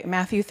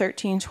Matthew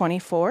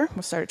 13:24.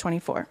 We'll start at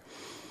 24.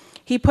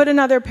 He put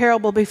another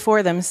parable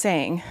before them,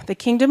 saying, "The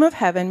kingdom of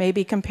heaven may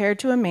be compared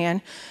to a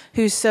man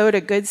who sowed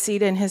a good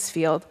seed in his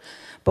field.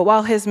 But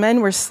while his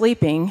men were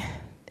sleeping,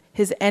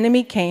 his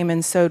enemy came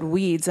and sowed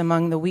weeds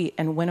among the wheat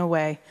and went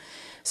away.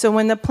 So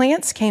when the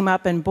plants came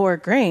up and bore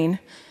grain,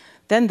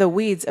 then the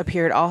weeds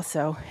appeared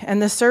also.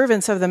 And the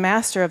servants of the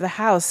master of the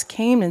house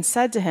came and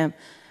said to him,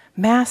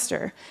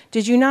 'Master,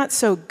 did you not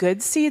sow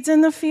good seeds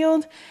in the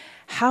field?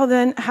 How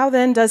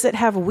then does it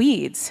have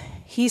weeds?'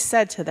 He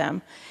said to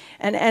them,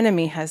 'An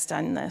enemy has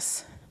done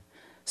this.'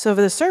 So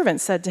the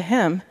servants said to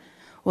him,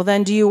 'Well,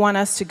 then do you want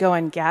us to go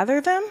and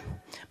gather them?'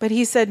 But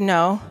he said,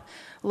 'No,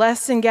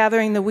 lest in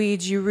gathering the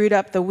weeds you root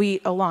up the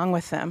wheat along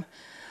with them.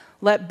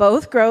 Let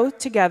both grow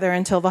together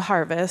until the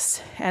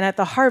harvest, and at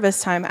the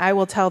harvest time I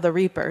will tell the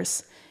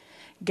reapers,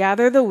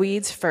 gather the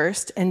weeds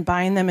first and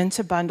bind them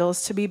into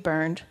bundles to be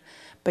burned,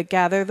 but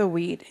gather the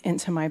wheat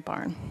into my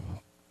barn.'"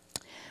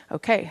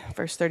 Okay,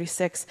 verse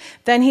 36.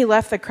 Then he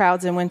left the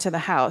crowds and went to the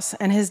house,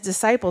 and his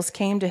disciples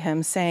came to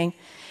him, saying,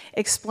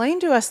 "Explain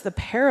to us the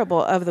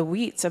parable of the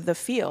weeds of the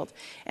field."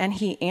 And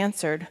he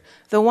answered,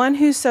 "The one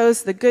who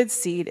sows the good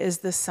seed is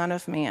the Son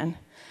of Man.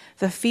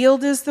 The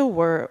field is the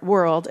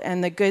world,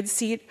 and the good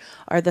seed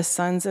is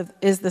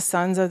the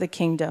sons of the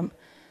kingdom.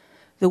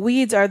 The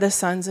weeds are the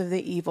sons of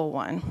the evil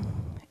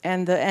one,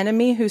 and the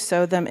enemy who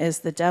sowed them is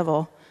the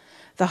devil.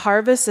 The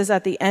harvest is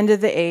at the end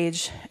of the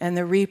age, and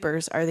the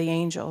reapers are the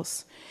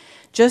angels.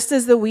 Just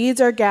as the weeds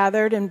are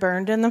gathered and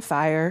burned in the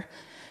fire,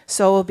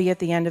 so will be at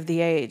the end of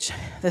the age.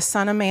 The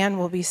Son of Man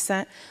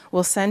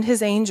will send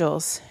his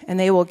angels, and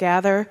they will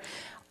gather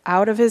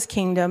out of his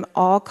kingdom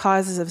all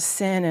causes of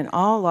sin and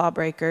all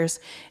lawbreakers,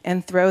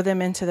 and throw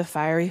them into the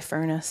fiery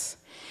furnace.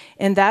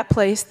 In that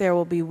place there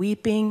will be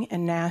weeping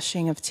and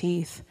gnashing of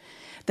teeth.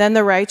 Then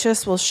the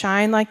righteous will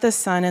shine like the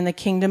sun in the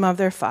kingdom of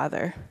their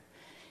Father.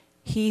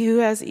 He who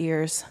has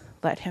ears,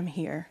 let him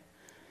hear."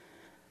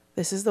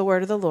 This is the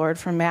word of the Lord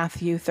from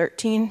Matthew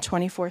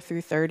 13:24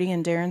 through 30,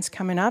 and Darren's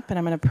coming up, and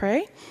I'm going to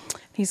pray.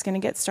 He's going to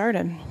get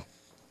started.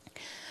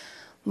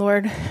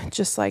 Lord,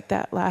 just like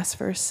that last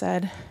verse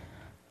said,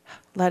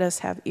 let us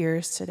have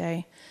ears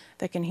today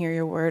that can hear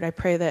your word. I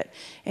pray that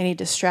any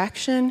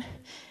distraction,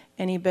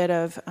 any bit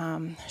of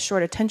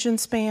short attention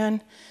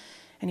span,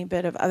 any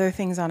bit of other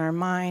things on our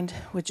mind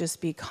would just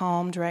be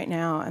calmed right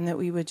now, and that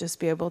we would just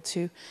be able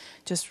to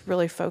just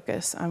really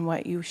focus on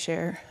what you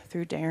share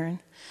through Darren.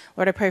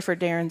 Lord, I pray for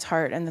Darren's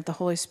heart, and that the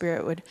Holy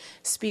Spirit would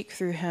speak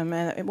through him,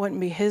 and it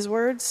wouldn't be his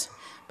words,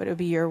 but it would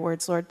be your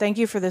words, Lord. Thank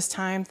you for this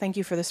time. Thank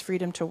you for this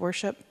freedom to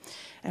worship,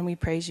 and we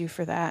praise you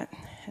for that.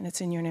 And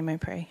it's in your name I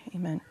pray.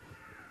 Amen.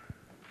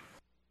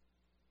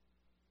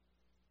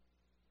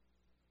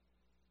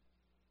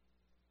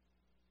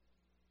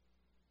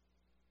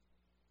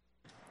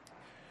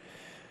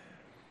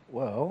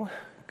 Well,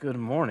 good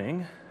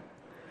morning.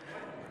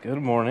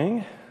 Good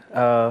morning.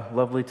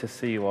 Lovely to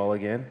see you all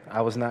again.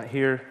 I was not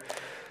here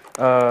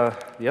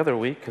the other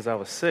week because I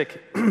was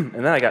sick, and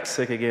then I got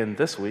sick again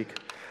this week.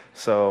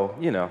 So,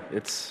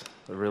 it's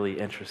a really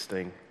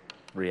interesting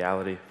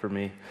reality for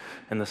me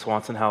in the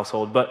Swanson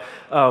household. But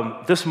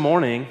this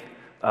morning,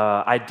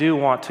 I do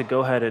want to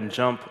go ahead and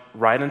jump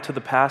right into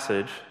the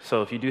passage.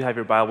 So if you do have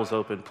your Bibles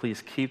open,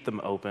 please keep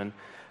them open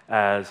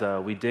as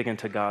we dig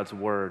into God's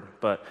Word.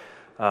 But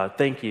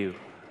thank you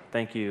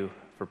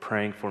for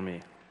praying for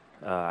me.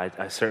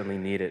 I certainly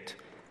need it.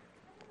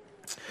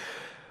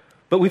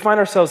 But we find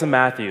ourselves in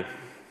Matthew.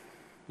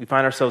 We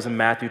find ourselves in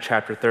Matthew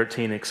chapter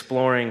 13,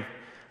 exploring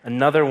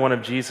another one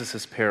of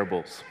Jesus'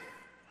 parables.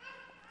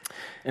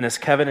 And as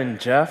Kevin and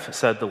Jeff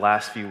said the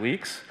last few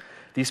weeks,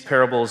 these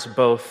parables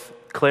both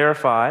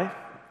clarify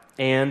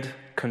and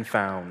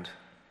confound.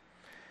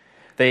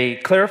 They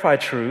clarify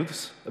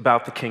truths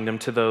about the kingdom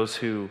to those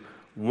who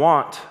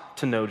want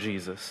to know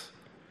Jesus,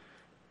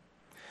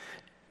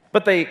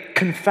 but they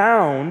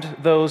confound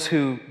those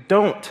who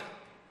don't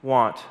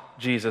want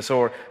Jesus,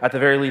 or at the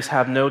very least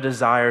have no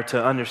desire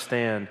to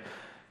understand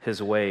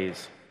his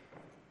ways.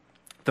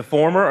 The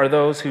former are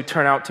those who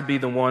turn out to be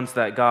the ones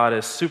that God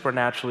is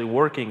supernaturally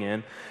working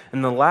in,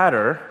 and the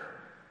latter,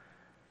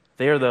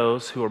 they are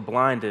those who are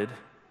blinded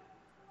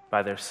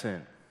by their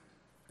sin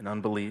and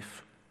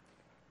unbelief.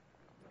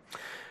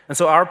 And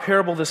so our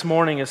parable this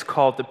morning is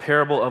called the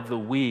parable of the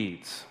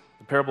weeds.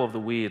 The parable of the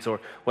weeds, or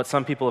what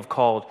some people have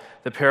called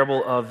the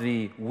parable of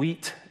the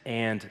wheat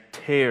and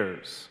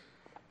tares.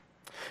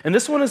 And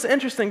this one is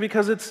interesting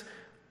because it's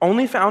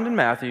only found in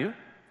Matthew,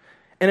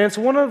 and it's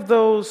one of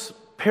those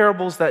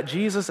parables that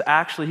Jesus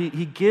actually,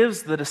 he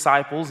gives the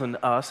disciples and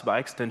us, by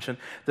extension,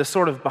 this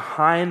sort of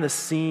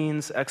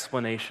behind-the-scenes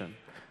explanation,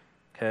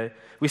 okay?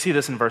 We see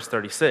this in verse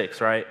 36,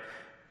 right?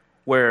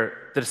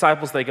 Where the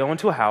disciples, they go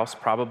into a house,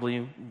 probably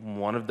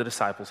one of the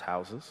disciples'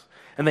 houses,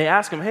 and they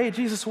ask him, "Hey,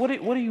 Jesus, what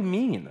do you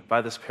mean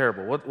by this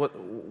parable?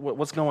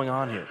 What's going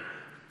on here?"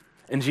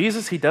 And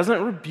Jesus, he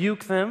doesn't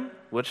rebuke them,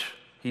 which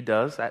he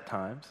does at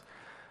times,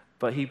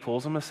 but he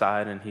pulls them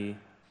aside and he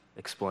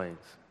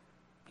explains.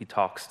 He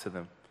talks to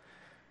them.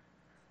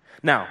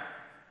 Now,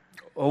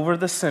 over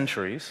the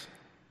centuries,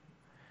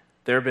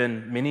 There have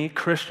been many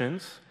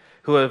Christians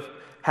who have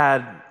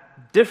had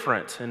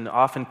different and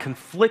often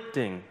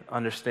conflicting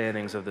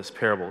understandings of this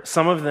parable,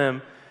 some of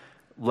them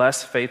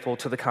less faithful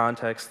to the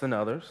context than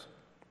others.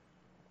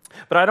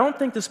 But I don't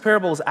think this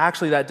parable is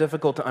actually that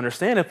difficult to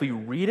understand if we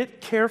read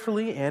it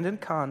carefully and in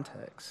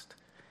context.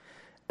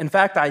 In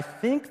fact, I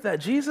think that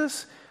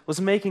Jesus was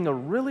making a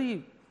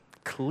really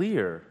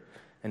clear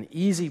and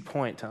easy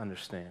point to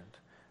understand.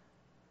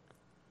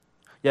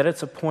 Yet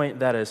it's a point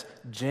that is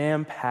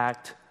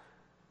jam-packed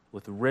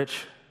with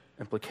rich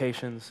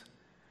implications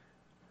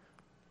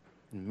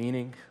and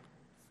meaning.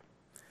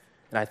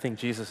 And I think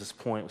Jesus'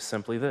 point was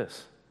simply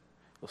this.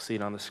 You'll see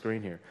it on the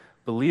screen here.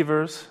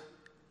 Believers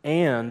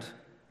and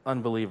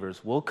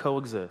unbelievers will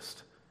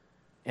coexist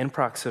in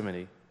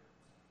proximity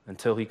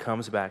until he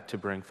comes back to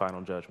bring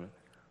final judgment.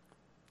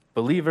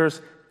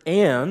 Believers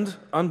and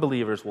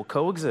unbelievers will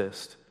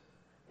coexist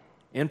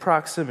in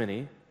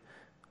proximity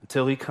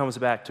until he comes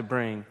back to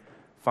bring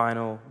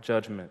final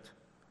judgment.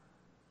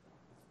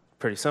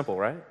 Pretty simple,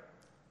 right?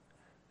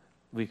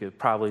 We could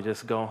probably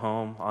just go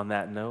home on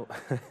that note.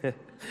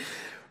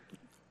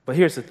 But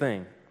here's the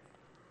thing.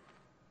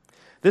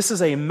 This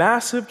is a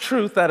massive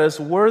truth that is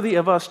worthy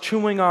of us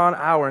chewing on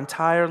our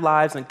entire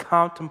lives and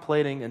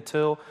contemplating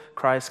until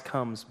Christ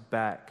comes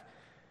back.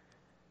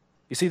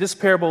 You see, this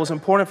parable is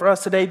important for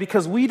us today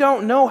because we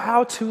don't know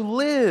how to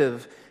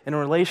live in a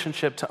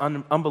relationship to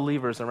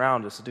unbelievers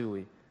around us, do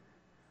we?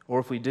 Or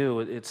if we do,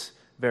 it's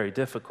very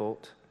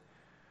difficult.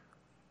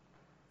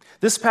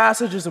 This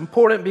passage is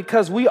important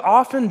because we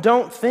often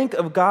don't think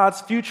of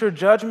God's future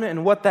judgment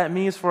and what that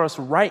means for us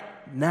right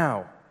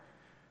now.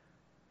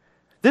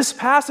 This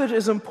passage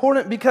is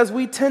important because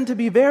we tend to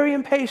be very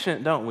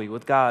impatient, don't we,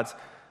 with God's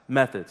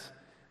methods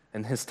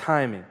and his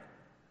timing.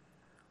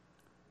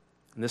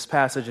 And this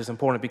passage is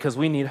important because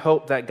we need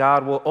hope that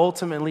God will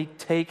ultimately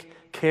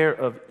take care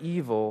of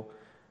evil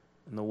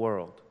in the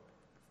world.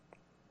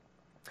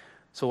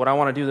 So what I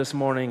want to do this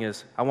morning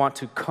is I want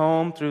to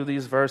comb through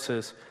these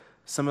verses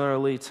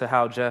similarly to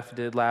how Jeff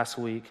did last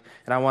week,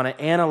 and I want to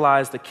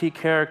analyze the key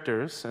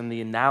characters and the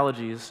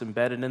analogies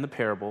embedded in the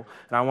parable,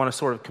 and I want to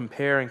sort of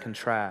compare and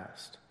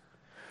contrast.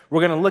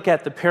 We're going to look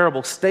at the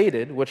parable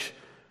stated, which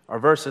are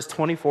verses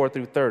 24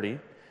 through 30,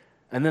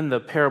 and then the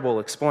parable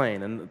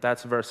explained, and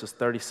that's verses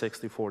 36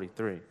 through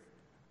 43.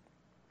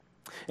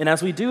 And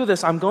as we do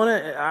this,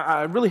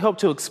 I really hope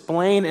to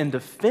explain and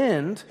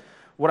defend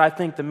what I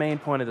think the main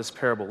point of this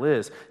parable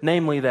is,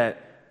 namely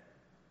that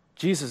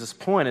Jesus'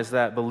 point is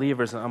that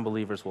believers and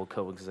unbelievers will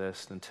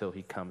coexist until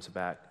he comes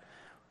back.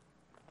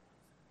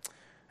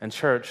 And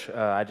church,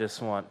 I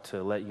just want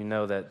to let you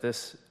know that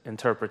this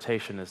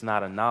interpretation is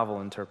not a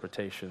novel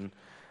interpretation,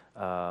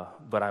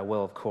 but I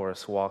will, of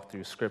course, walk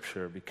through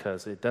Scripture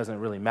because it doesn't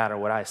really matter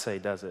what I say,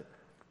 does it?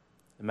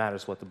 It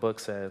matters what the book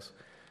says.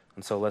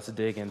 And so let's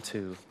dig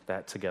into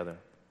that together.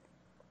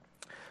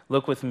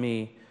 Look with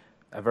me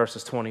at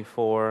verses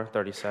 24,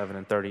 37,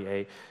 and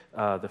 38.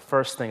 The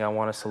first thing I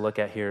want us to look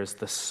at here is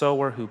the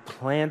sower who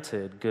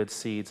planted good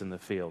seeds in the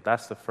field.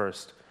 That's the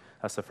first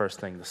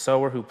thing. The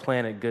sower who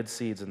planted good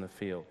seeds in the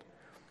field.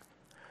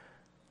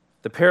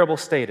 The parable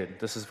stated,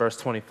 this is verse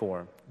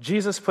 24.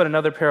 Jesus put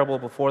another parable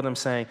before them,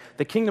 saying,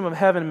 "The kingdom of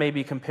heaven may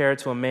be compared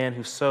to a man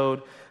who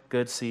sowed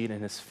good seed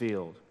in his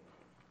field."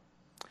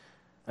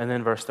 And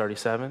then verse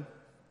 37,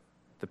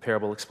 the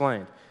parable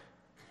explained.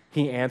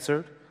 He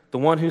answered, "The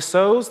one who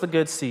sows the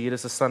good seed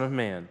is the Son of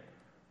Man.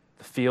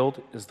 The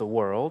field is the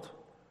world.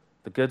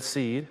 The good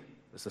seed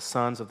is the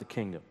sons of the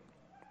kingdom."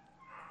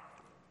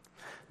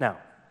 Now,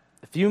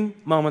 a few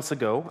moments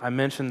ago, I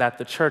mentioned that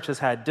the church has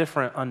had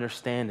different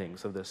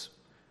understandings of this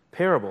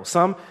parable.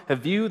 Some have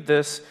viewed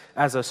this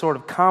as a sort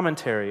of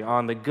commentary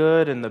on the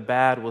good and the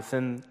bad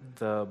within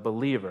the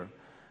believer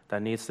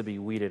that needs to be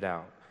weeded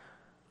out.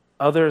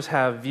 Others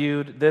have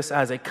viewed this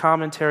as a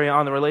commentary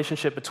on the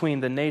relationship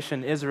between the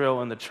nation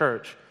Israel and the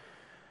church.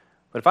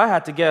 But if I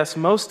had to guess,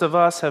 most of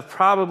us have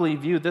probably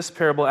viewed this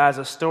parable as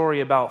a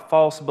story about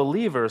false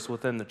believers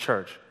within the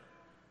church.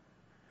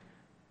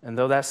 And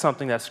though that's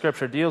something that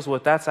Scripture deals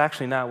with, that's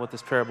actually not what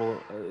this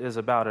parable is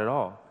about at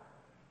all.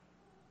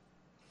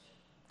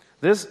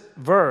 This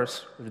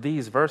verse, or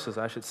these verses,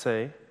 I should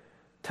say,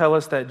 tell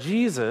us that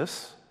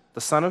Jesus,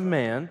 the Son of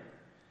Man,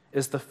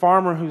 is the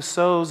farmer who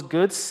sows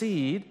good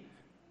seed,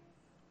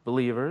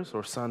 believers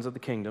or sons of the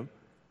kingdom.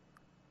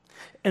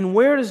 And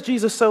where does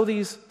Jesus sow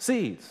these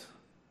seeds?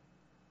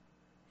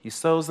 He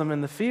sows them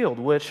in the field,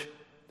 which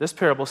this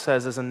parable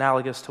says is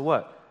analogous to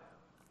what?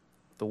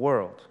 The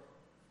world.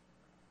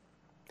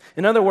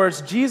 In other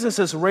words, Jesus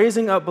is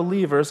raising up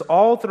believers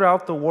all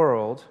throughout the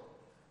world,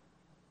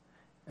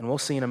 and we'll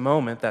see in a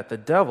moment that the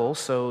devil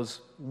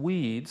sows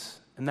weeds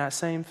in that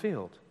same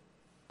field,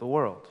 the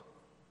world.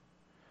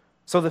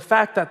 So the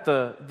fact that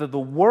the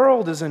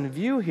world is in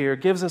view here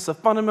gives us a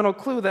fundamental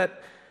clue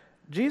that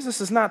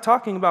Jesus is not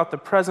talking about the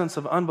presence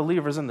of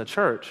unbelievers in the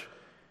church.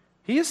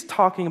 He is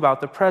talking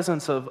about the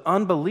presence of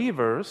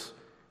unbelievers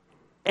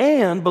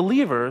and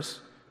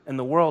believers in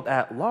the world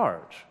at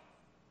large.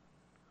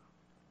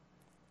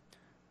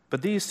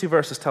 But these two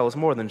verses tell us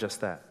more than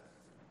just that.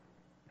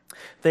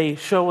 They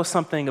show us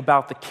something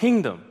about the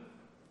kingdom,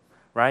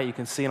 right? You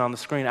can see it on the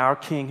screen, our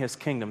king, his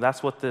kingdom.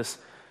 That's what this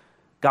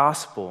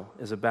gospel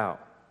is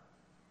about.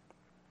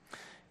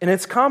 And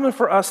it's common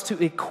for us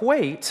to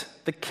equate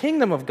the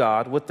kingdom of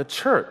God with the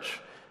church.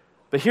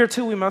 But here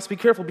too, we must be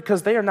careful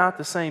because they are not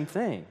the same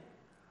thing.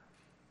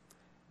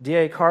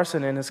 D.A.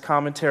 Carson, in his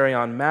commentary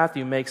on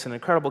Matthew, makes an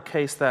incredible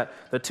case that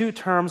the two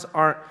terms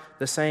aren't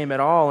the same at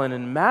all. And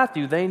in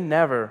Matthew, they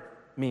never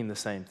mean the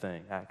same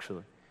thing,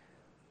 actually.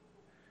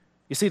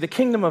 You see, the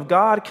kingdom of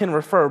God can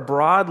refer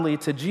broadly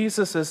to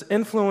Jesus'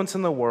 influence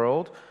in the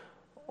world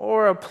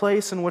or a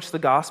place in which the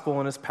gospel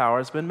and his power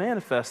has been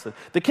manifested.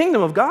 The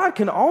kingdom of God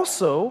can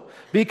also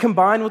be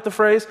combined with the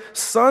phrase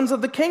sons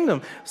of the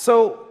kingdom.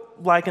 So,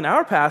 like in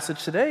our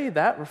passage today,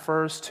 that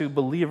refers to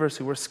believers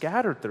who are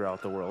scattered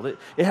throughout the world.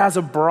 It has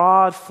a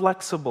broad,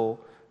 flexible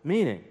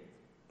meaning.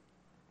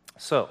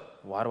 So,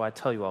 why do I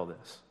tell you all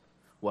this?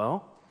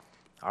 Well,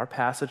 our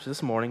passage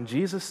this morning,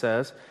 Jesus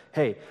says,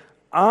 hey,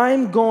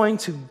 I'm going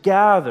to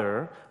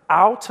gather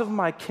out of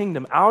my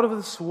kingdom, out of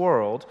this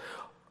world,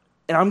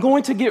 and I'm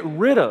going to get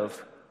rid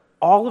of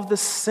all of the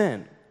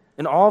sin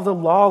and all of the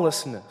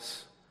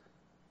lawlessness.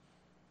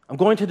 I'm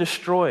going to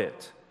destroy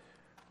it.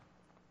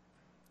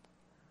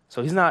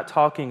 So he's not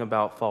talking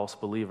about false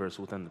believers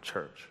within the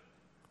church.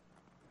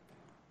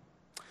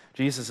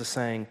 Jesus is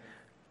saying,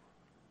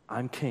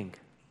 I'm king.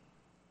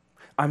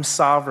 I'm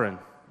sovereign.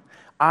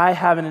 I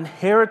have an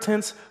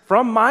inheritance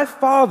from my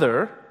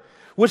Father,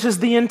 which is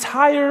the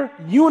entire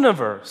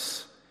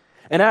universe.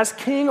 And as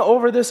king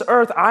over this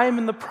earth, I am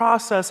in the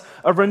process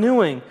of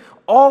renewing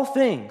all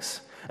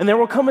things. And there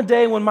will come a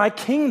day when my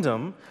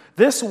kingdom,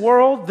 this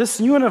world,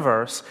 this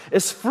universe,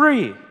 is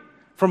free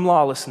from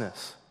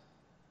lawlessness.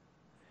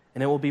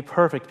 And it will be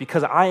perfect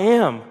because I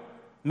am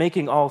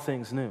making all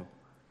things new.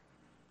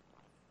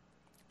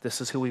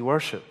 This is who we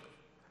worship.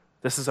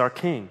 This is our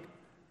king.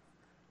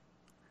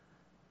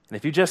 And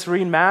if you just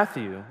read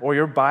Matthew, or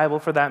your Bible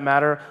for that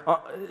matter,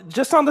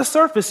 just on the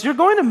surface, you're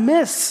going to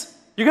miss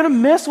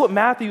what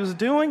Matthew is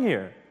doing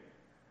here.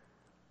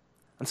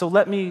 And so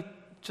let me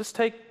just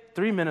take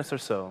 3 minutes or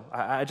so.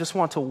 I just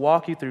want to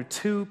walk you through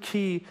two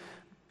key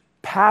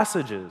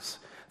passages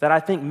that I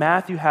think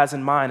Matthew has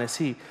in mind as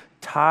he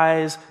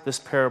ties this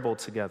parable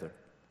together.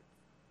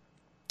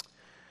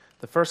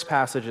 The first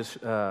passage is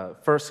 1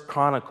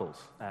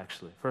 Chronicles,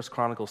 actually. 1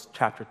 Chronicles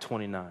chapter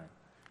 29.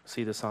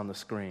 See this on the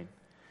screen.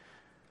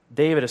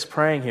 David is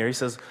praying here. He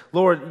says,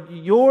 Lord,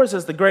 yours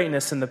is the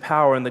greatness and the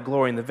power and the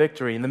glory and the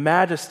victory and the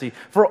majesty.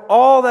 For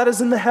all that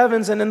is in the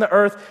heavens and in the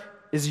earth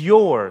is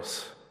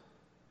yours.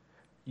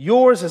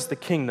 Yours is the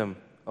kingdom,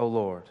 O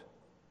Lord.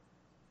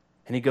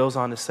 And he goes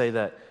on to say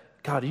that,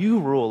 God, you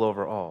rule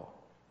over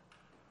all.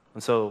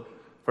 And so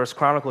First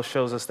Chronicles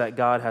shows us that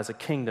God has a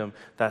kingdom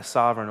that's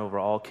sovereign over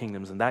all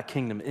kingdoms, and that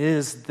kingdom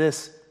is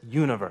this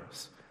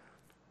universe.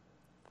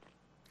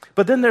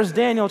 But then there's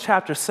Daniel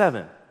chapter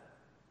 7.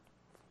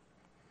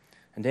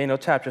 In Daniel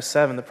chapter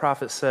 7, the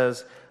prophet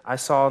says, I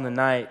saw in the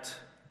night,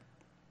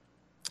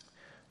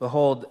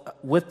 behold,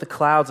 with the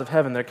clouds of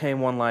heaven there came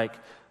one like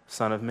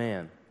Son of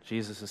Man,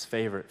 Jesus'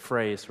 favorite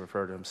phrase to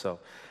refer to himself.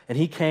 And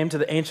he came to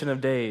the Ancient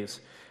of Days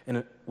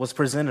and was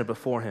presented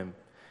before him.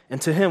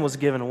 And to him was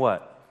given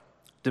what?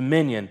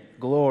 Dominion,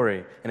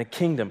 glory, and a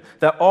kingdom,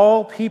 that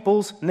all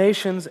peoples,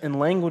 nations, and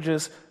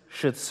languages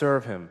should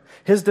serve him.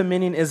 His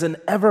dominion is an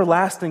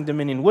everlasting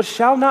dominion, which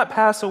shall not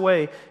pass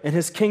away, and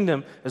his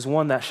kingdom is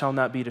one that shall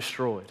not be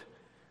destroyed.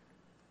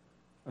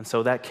 And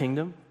so that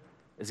kingdom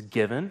is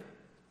given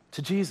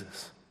to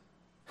Jesus,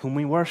 whom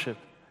we worship.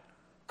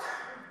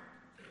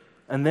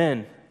 And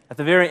then, at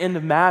the very end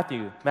of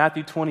Matthew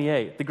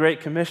 28, the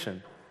Great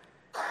Commission,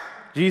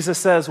 Jesus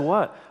says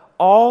what?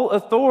 All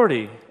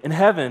authority in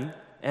heaven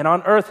and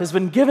on earth has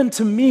been given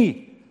to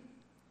me.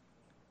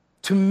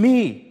 To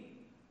me.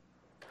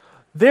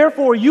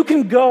 Therefore, you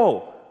can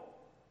go,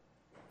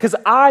 because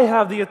I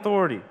have the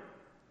authority.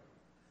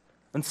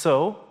 And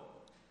so,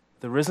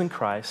 the risen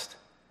Christ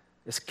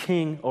is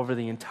king over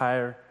the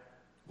entire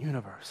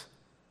universe.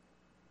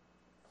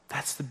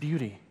 That's the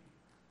beauty.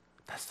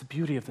 That's the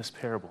beauty of this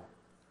parable.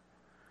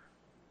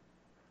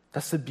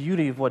 That's the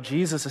beauty of what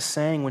Jesus is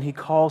saying when he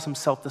calls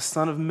himself the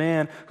Son of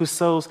Man who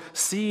sows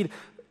seed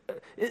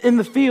in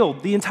the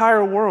field, the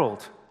entire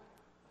world.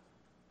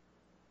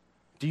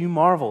 Do you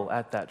marvel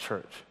at that,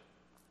 church?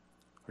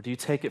 Or do you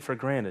take it for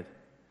granted?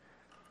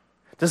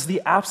 Does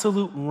the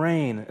absolute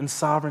reign and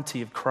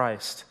sovereignty of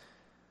Christ,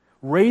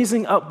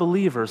 raising up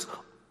believers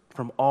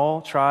from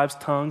all tribes,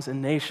 tongues,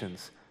 and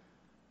nations,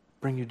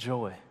 bring you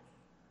joy?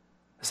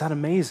 Is that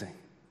amazing?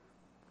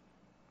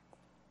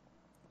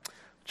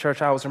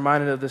 Church, I was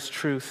reminded of this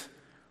truth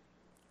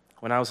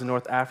when I was in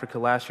North Africa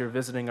last year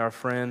visiting our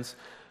friends.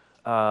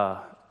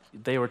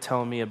 They were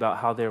telling me about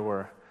how there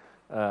were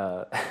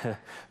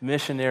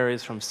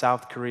missionaries from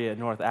South Korea and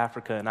North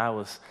Africa, and I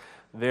was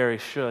very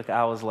shook.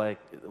 I was like,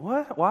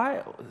 what?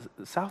 Why?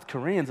 South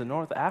Koreans in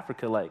North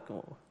Africa? Like,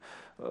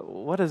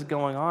 what is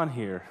going on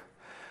here?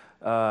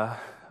 I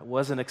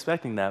wasn't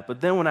expecting that.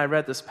 But then when I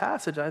read this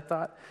passage, I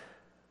thought,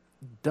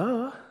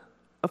 duh.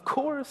 Of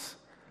course.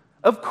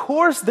 Of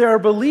course there are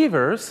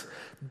believers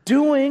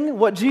doing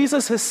what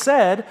Jesus has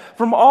said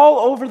from all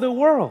over the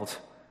world.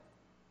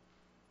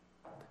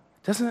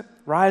 Doesn't it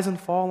rise and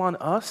fall on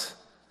us,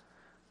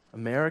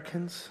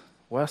 Americans,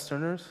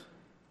 Westerners?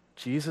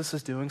 Jesus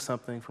is doing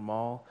something from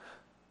all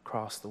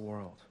across the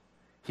world.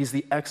 He's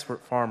the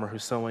expert farmer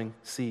who's sowing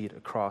seed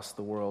across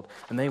the world,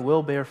 and they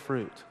will bear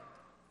fruit.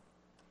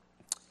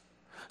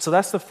 So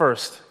that's the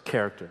first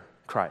character,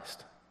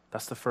 Christ.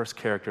 That's the first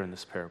character in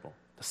this parable,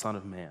 the Son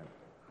of Man,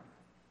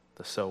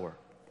 the sower.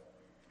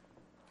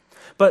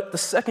 But the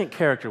second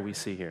character we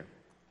see here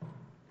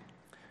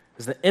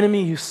is the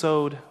enemy who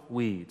sowed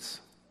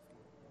weeds.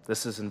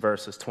 This is in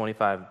verses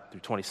 25 through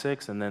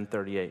 26 and then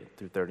 38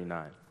 through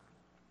 39.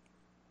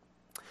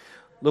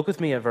 Look with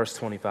me at verse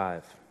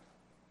 25.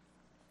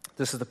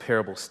 This is the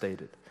parable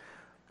stated.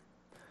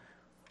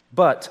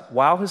 But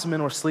while his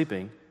men were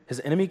sleeping, his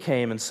enemy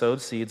came and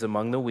sowed seeds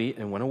among the wheat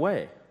and went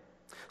away.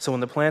 So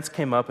when the plants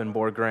came up and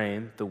bore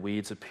grain, the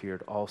weeds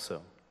appeared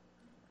also.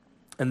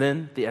 And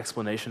then the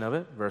explanation of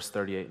it, verse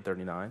 38 and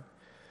 39.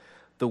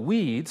 The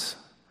weeds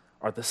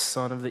are the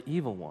son of the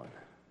evil one,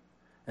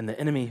 and the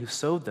enemy who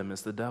sowed them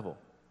is the devil.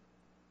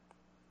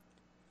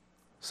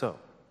 So,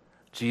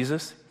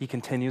 Jesus, he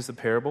continues the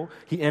parable.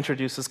 He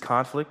introduces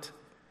conflict.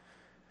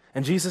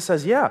 And Jesus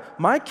says, yeah,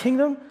 my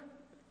kingdom,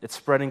 it's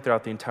spreading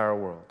throughout the entire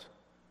world.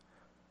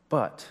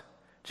 But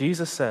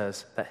Jesus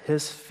says that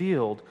his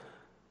field,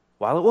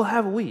 while it will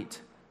have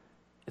wheat,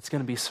 it's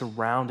going to be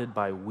surrounded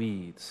by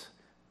weeds.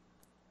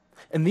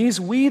 And these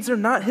weeds are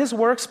not his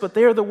works, but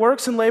they are the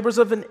works and labors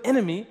of an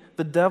enemy,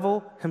 the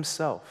devil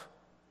himself.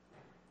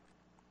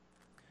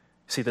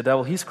 See, the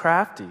devil, he's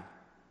crafty.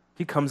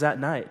 He comes at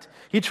night.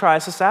 He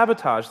tries to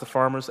sabotage the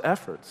farmer's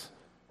efforts.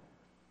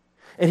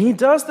 And he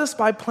does this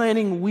by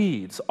planting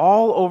weeds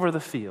all over the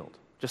field,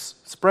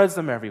 just spreads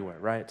them everywhere,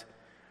 right?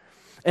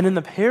 And in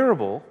the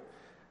parable,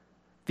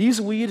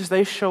 these weeds,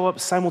 they show up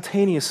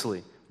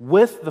simultaneously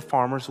with the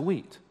farmer's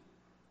wheat,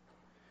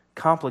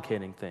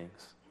 complicating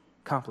things.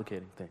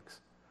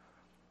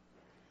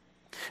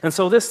 And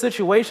so this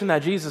situation that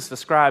Jesus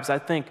describes, I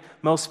think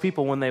most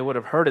people, when they would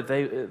have heard it,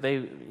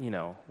 they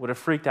would have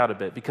freaked out a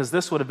bit, because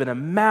this would have been a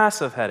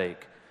massive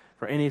headache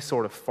for any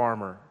sort of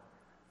farmer,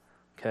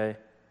 okay?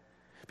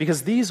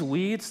 Because these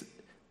weeds,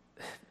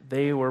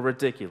 they were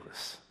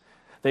ridiculous.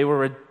 They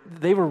were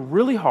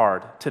really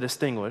hard to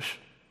distinguish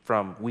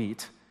from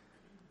wheat,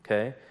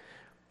 okay?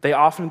 They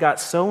often got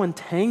so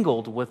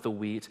entangled with the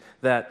wheat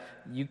that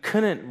you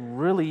couldn't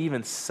really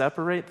even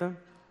separate them.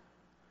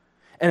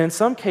 And in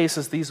some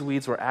cases, these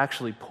weeds were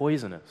actually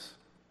poisonous.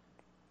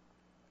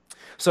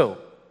 So,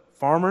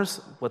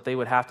 farmers, what they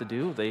would have to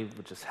do, they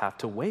would just have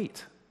to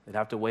wait. They'd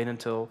have to wait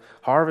until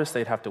harvest.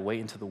 They'd have to wait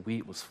until the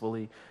wheat was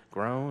fully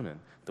grown, and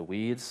the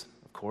weeds,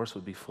 of course,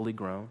 would be fully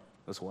grown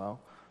as well.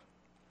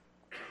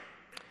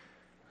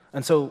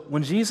 And so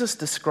when Jesus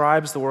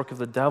describes the work of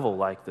the devil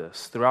like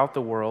this throughout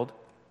the world,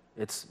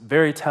 it's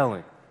very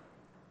telling.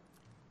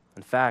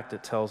 In fact,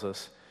 it tells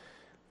us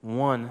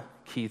one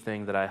key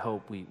thing that I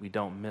hope we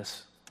don't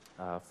miss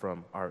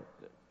from our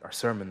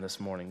sermon this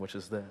morning, which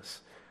is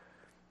this.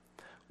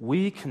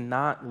 We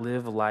cannot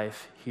live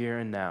life here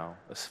and now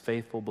as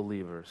faithful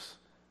believers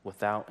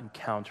without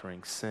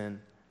encountering sin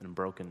and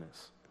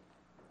brokenness.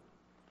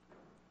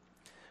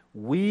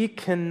 We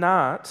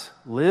cannot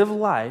live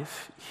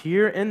life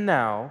here and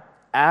now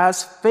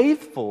as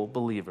faithful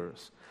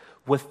believers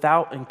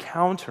without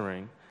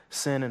encountering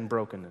sin and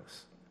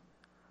brokenness.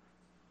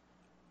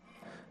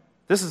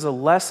 This is a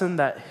lesson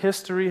that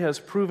history has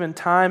proven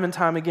time and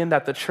time again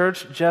that the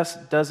church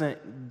just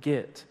doesn't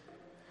get.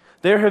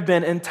 There have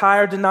been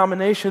entire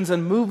denominations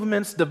and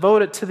movements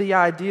devoted to the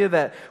idea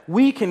that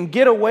we can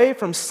get away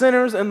from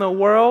sinners in the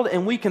world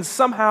and we can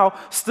somehow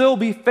still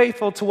be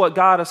faithful to what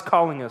God is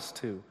calling us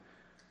to.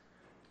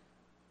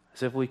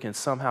 As if we can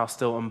somehow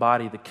still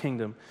embody the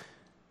kingdom.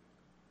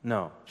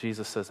 No,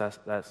 Jesus says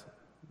that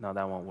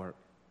won't work.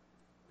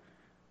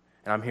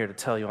 And I'm here to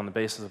tell you on the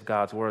basis of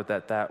God's word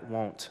that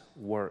won't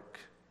work.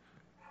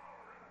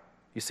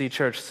 You see,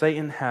 church,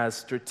 Satan has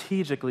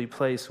strategically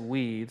placed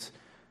weeds,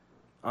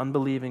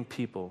 unbelieving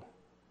people,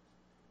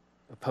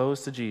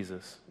 opposed to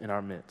Jesus in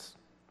our midst.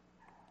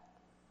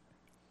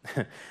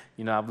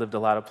 I've lived a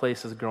lot of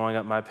places growing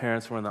up. My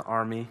parents were in the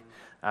Army.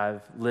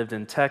 I've lived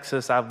in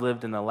Texas. I've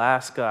lived in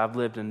Alaska. I've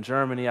lived in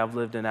Germany. I've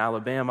lived in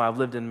Alabama. I've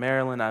lived in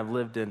Maryland. I've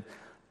lived in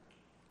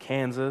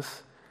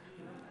Kansas.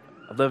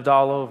 I've lived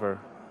all over.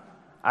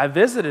 I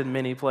visited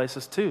many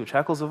places too,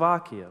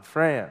 Czechoslovakia,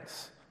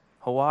 France,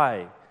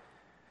 Hawaii.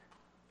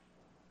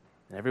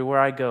 And everywhere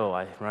I go,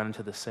 I run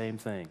into the same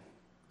thing.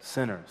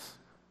 Sinners.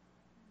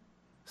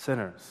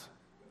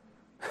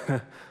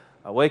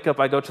 I wake up,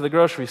 I go to the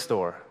grocery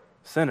store.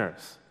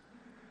 Sinners.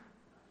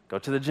 Go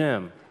to the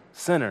gym.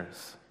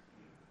 Sinners.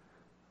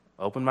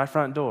 Open my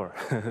front door.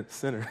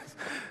 Sinners.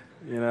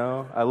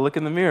 I look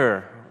in the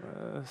mirror.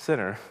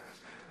 Sinner.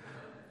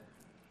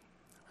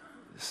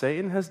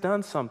 Satan has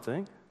done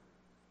something.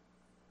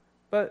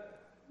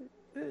 But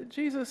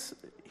Jesus,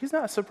 he's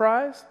not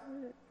surprised.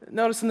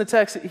 Notice in the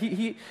text,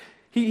 he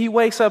He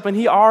wakes up and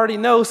he already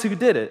knows who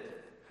did it.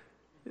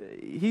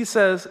 He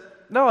says,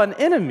 no, an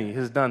enemy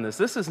has done this.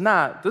 This is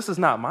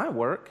not my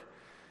work.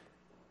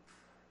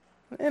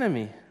 An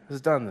enemy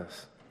has done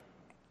this.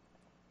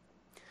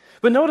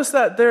 But notice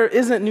that there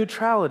isn't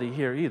neutrality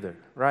here either,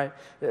 right?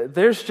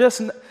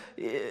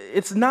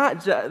 It's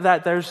not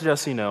that there's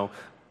just,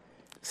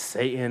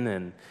 Satan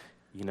and,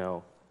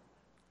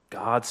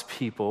 God's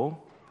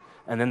people,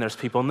 and then there's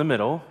people in the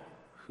middle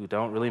who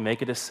don't really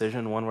make a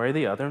decision one way or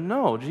the other.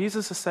 No,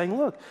 Jesus is saying,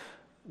 look,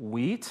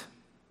 wheat,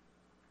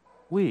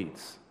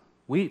 weeds.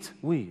 Wheat,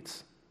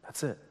 weeds.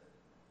 That's it.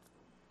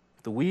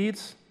 The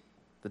weeds,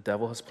 the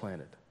devil has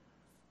planted.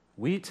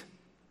 Wheat,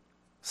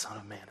 Son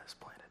of Man has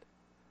planted.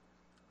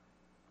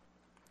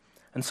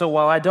 And so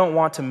while I don't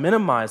want to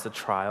minimize the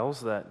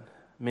trials that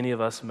many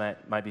of us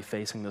might be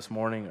facing this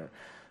morning or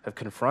have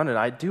confronted,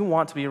 I do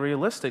want to be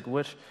realistic,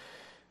 which,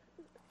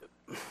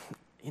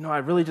 I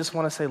really just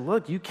want to say,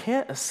 look, you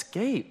can't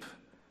escape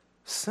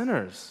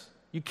sinners.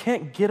 You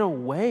can't get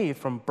away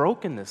from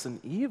brokenness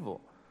and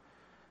evil.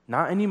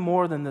 Not any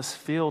more than this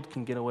field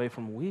can get away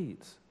from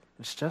weeds.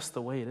 It's just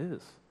the way it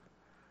is.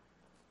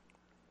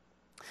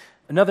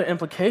 Another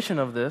implication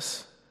of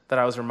this that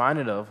I was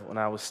reminded of when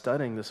I was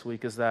studying this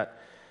week is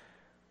that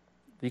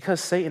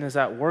because Satan is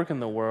at work in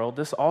the world,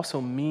 this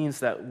also means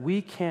that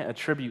we can't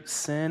attribute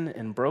sin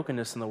and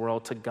brokenness in the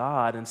world to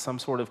God in some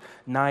sort of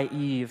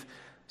naive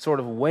sort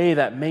of way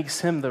that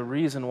makes him the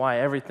reason why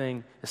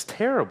everything is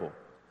terrible.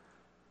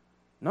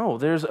 No,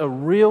 there's a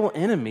real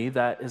enemy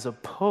that is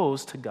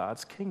opposed to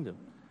God's kingdom.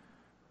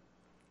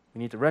 We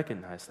need to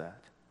recognize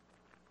that.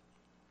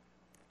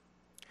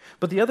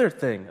 But the other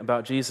thing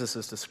about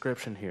Jesus'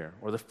 description here,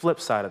 or the flip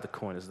side of the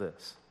coin, is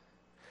this.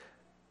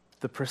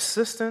 The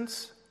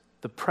persistence,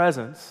 the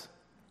presence,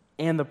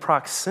 and the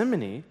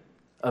proximity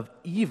of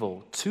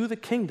evil to the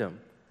kingdom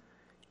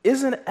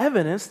isn't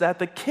evidence that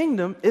the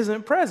kingdom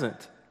isn't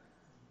present.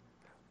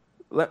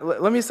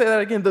 Let me say that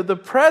again. The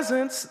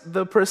presence,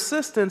 the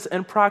persistence,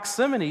 and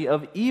proximity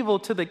of evil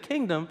to the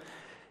kingdom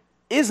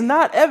is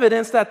not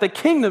evidence that the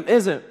kingdom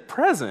isn't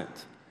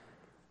present.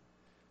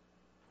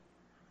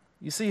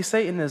 You see,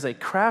 Satan is a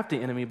crafty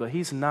enemy, but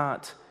he's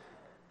not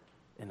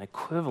an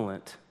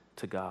equivalent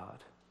to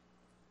God.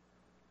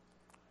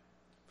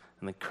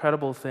 And the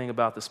incredible thing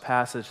about this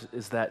passage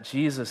is that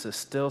Jesus is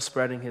still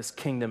spreading his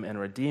kingdom and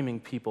redeeming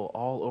people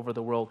all over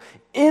the world,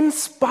 in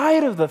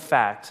spite of the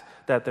fact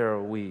that there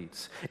are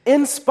weeds,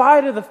 in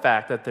spite of the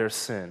fact that there's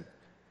sin.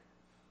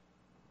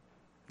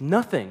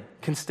 Nothing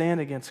can stand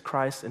against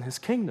Christ and his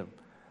kingdom.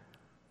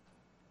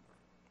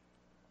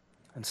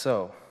 And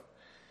so,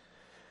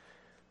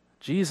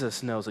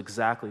 Jesus knows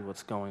exactly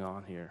what's going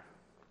on here.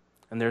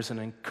 And there's an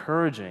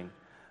encouraging,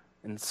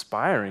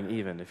 inspiring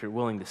even, if you're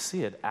willing to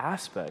see it,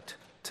 aspect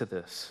to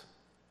this.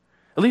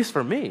 At least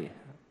for me.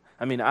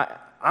 I mean,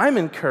 I'm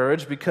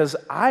encouraged because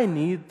I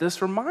need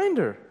this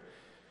reminder.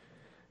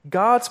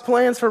 God's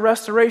plans for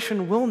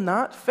restoration will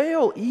not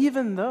fail,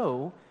 even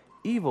though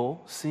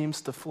evil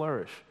seems to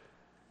flourish.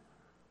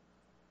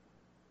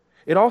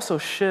 It also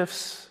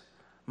shifts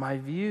my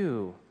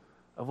view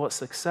of what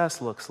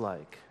success looks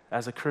like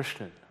as a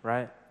Christian,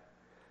 right?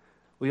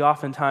 We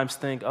oftentimes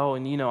think,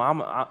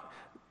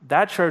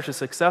 that church is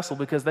successful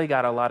because they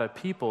got a lot of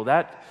people.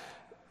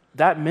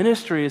 That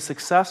ministry is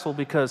successful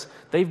because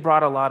they've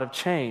brought a lot of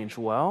change.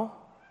 Well,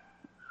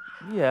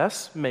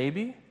 yes,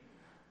 maybe.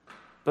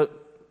 But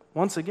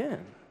once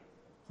again,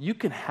 you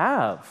can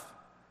have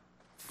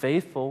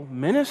faithful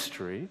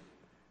ministry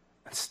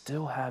and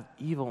still have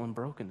evil and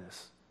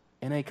brokenness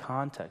in a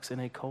context, in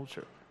a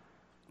culture.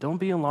 Don't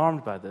be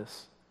alarmed by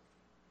this.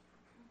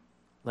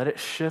 Let it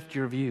shift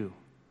your view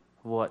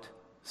of what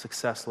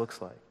success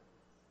looks like.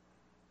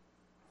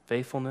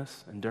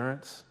 Faithfulness,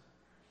 endurance,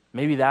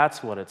 maybe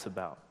that's what it's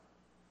about.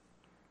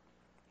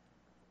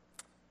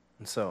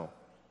 And so,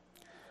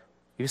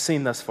 you've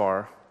seen thus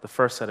far the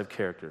first set of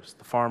characters,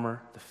 the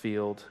farmer, the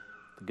field,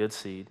 the good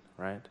seed,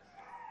 right?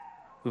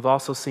 We've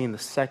also seen the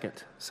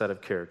second set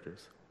of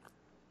characters,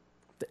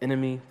 the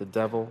enemy, the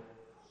devil,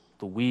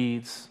 the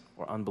weeds,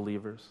 or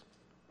unbelievers.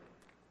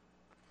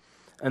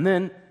 And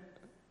then,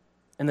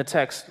 in the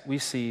text, we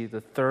see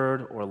the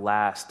third or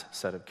last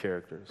set of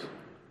characters.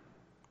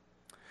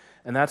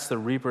 And that's the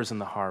reapers and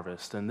the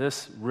harvest. And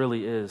this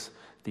really is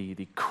the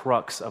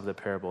crux of the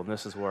parable. And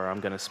this is where I'm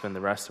going to spend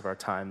the rest of our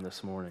time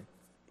this morning.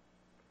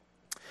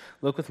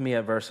 Look with me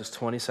at verses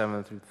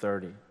 27 through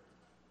 30.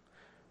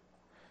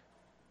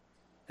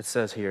 It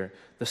says here,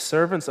 the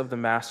servants of the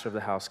master of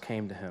the house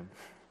came to him.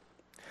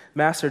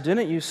 Master,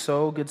 didn't you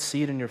sow good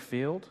seed in your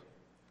field?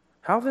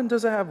 How then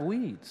does it have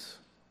weeds?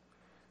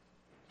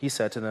 He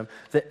said to them,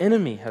 the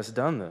enemy has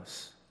done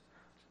this.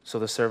 So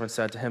the servant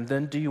said to him,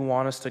 then do you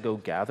want us to go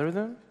gather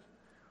them?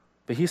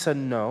 But he said,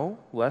 no,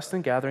 less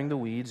than gathering the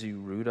weeds, you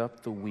root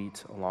up the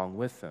wheat along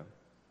with them.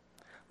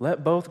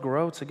 Let both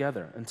grow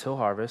together until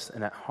harvest,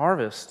 and at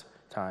harvest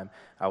time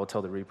I will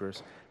tell the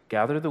reapers,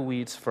 gather the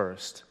weeds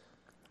first,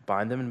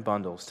 bind them in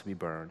bundles to be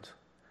burned,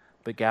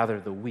 but gather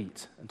the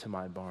wheat into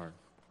my barn.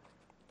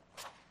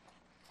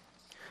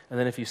 And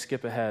then if you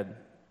skip ahead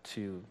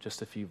to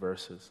just a few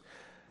verses.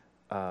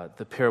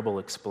 The parable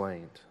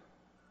explained.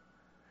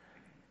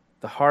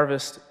 The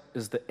harvest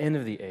is the end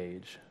of the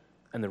age,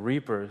 and the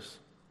reapers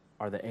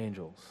are the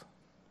angels.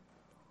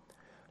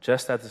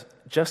 Just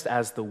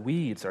as the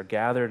weeds are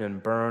gathered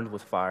and burned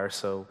with fire,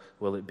 so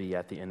will it be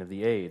at the end of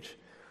the age.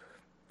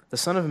 The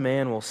Son of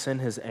Man will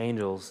send his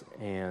angels,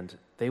 and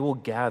they will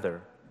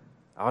gather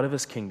out of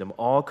his kingdom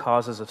all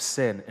causes of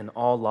sin and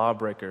all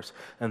lawbreakers,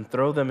 and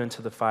throw them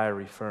into the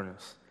fiery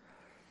furnace.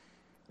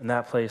 In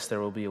that place there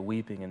will be a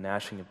weeping and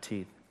gnashing of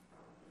teeth.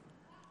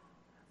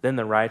 Then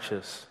the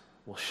righteous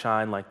will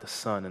shine like the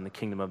sun in the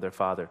kingdom of their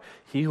Father.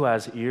 He who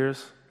has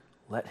ears,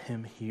 let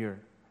him hear.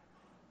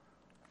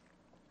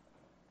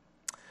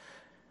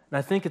 And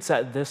I think it's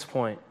at this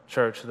point,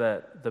 church,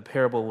 that the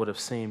parable would have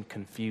seemed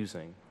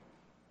confusing.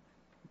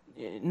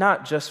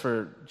 Not just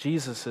for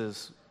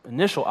Jesus'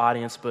 initial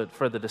audience, but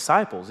for the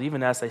disciples,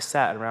 even as they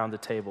sat around the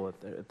table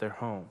at their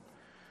home.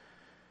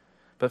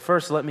 But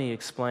first, let me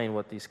explain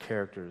what these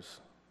characters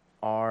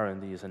are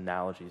and these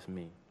analogies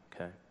mean,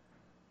 okay?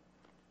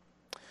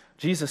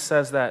 Jesus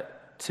says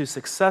that to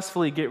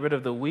successfully get rid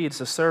of the weeds,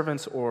 the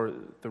servants or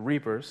the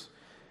reapers,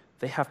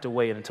 they have to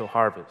wait until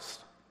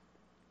harvest.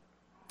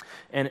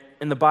 And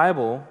in the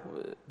Bible,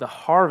 the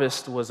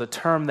harvest was a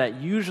term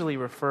that usually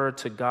referred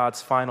to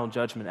God's final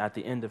judgment at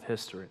the end of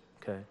history,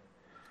 okay?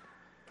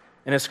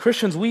 And as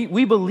Christians,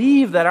 we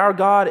believe that our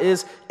God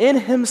is in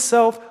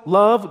himself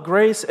love,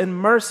 grace, and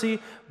mercy,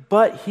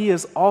 but he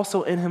is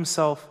also in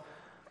himself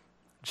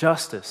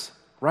justice,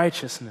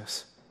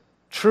 righteousness,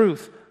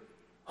 truth,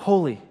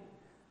 holy,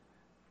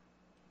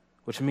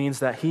 which means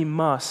that he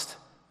must,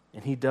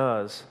 and he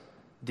does,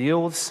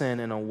 deal with sin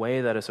in a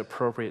way that is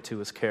appropriate to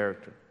his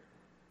character.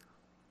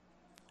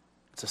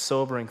 It's a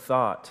sobering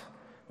thought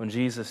when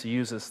Jesus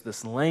uses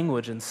this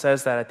language and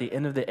says that at the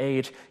end of the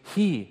age,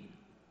 he,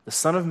 the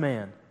Son of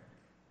Man,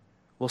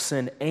 will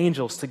send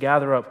angels to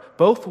gather up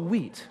both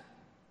wheat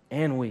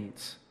and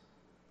weeds.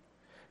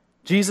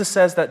 Jesus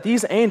says that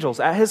these angels,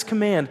 at his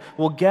command,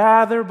 will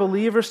gather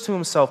believers to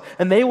himself,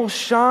 and they will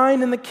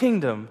shine in the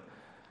kingdom,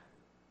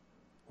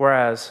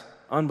 whereas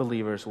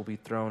unbelievers will be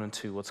thrown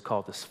into what's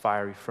called this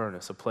fiery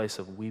furnace, a place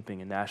of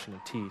weeping and gnashing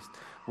of teeth,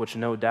 which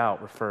no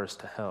doubt refers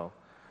to hell.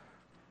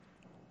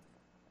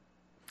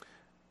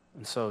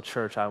 And so,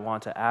 church, I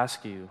want to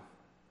ask you,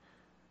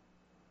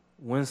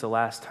 when's the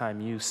last time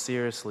you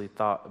seriously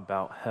thought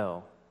about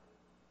hell?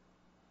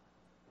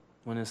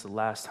 When is the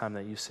last time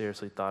that you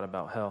seriously thought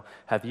about hell?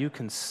 Have you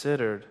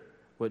considered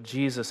what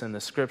Jesus in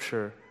the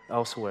scripture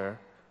elsewhere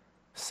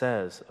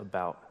says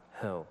about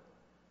hell?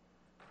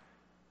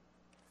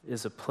 It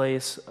is a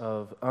place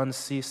of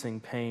unceasing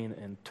pain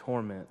and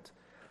torment.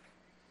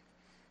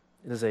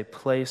 It is a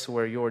place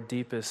where your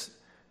deepest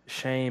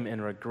shame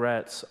and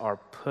regrets are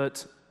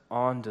put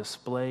on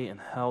display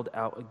and held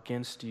out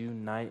against you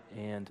night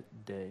and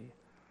day.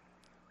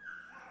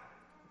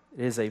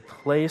 It is a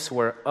place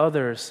where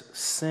others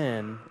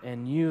sin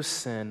and you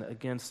sin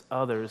against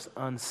others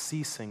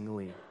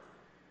unceasingly.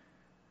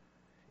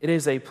 It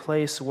is a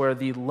place where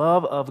the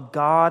love of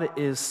God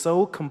is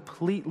so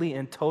completely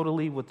and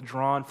totally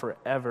withdrawn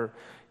forever,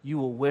 you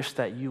will wish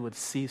that you would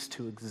cease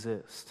to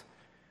exist.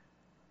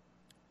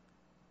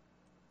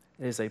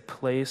 It is a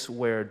place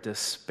where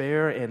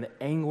despair and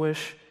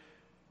anguish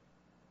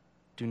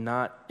do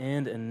not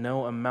end, and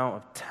no amount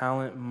of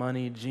talent,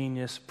 money,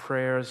 genius,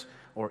 prayers,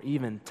 or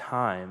even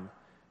time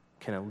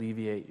can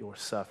alleviate your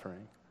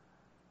suffering.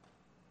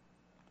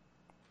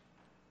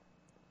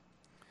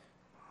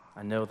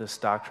 I know this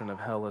doctrine of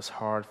hell is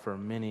hard for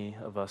many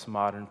of us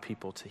modern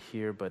people to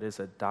hear, but it's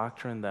a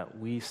doctrine that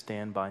we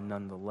stand by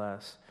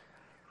nonetheless.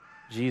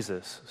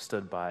 Jesus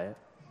stood by it.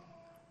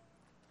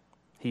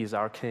 He's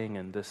our king,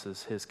 and this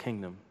is his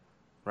kingdom,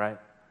 right?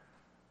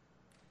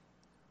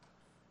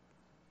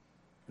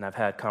 And I've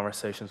had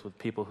conversations with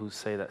people who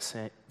say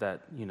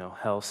that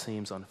hell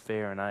seems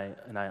unfair, and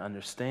I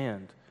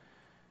understand.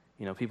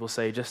 People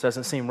say it just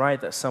doesn't seem right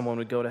that someone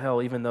would go to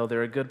hell even though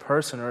they're a good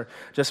person, or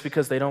just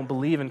because they don't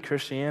believe in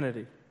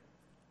Christianity.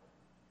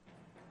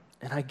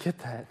 And I get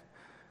that.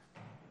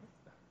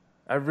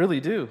 I really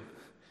do.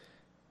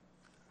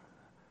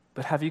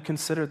 But have you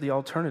considered the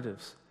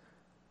alternatives?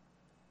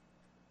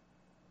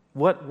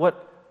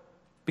 What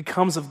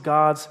becomes of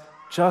God's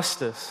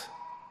justice?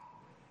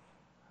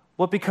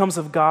 What becomes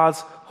of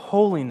God's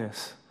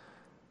holiness?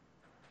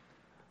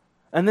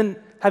 And then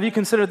have you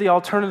considered the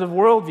alternative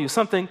worldview?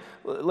 Something,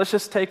 let's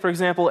just take, for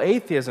example,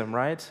 atheism,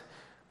 right?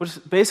 Which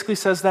basically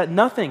says that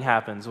nothing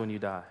happens when you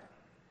die.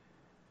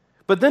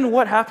 But then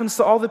what happens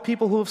to all the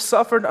people who have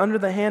suffered under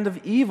the hand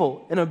of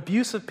evil and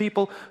abusive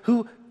people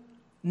who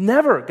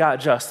never got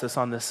justice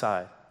on this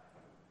side?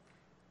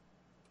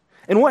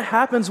 And what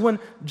happens when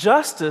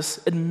justice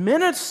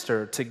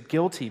administered to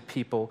guilty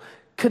people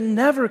could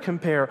never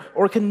compare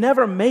or can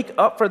never make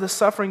up for the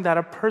suffering that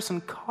a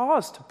person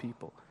caused to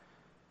people?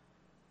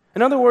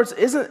 In other words,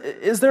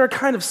 is there a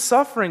kind of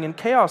suffering and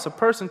chaos a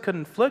person could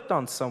inflict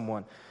on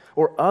someone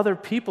or other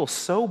people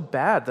so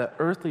bad that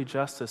earthly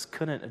justice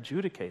couldn't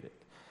adjudicate it?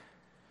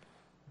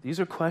 These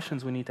are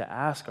questions we need to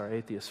ask our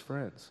atheist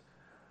friends.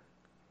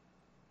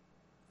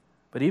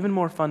 But even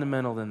more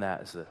fundamental than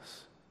that is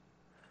this.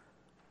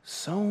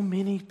 So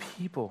many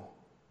people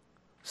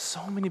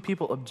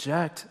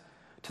object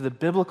to the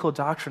biblical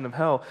doctrine of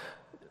hell,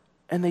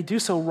 and they do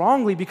so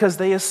wrongly because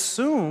they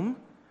assume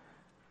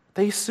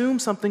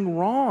something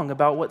wrong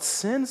about what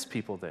sends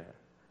people there.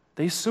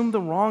 They assume the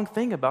wrong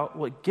thing about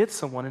what gets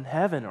someone in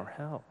heaven or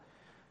hell.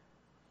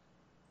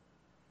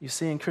 You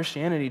see, in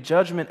Christianity,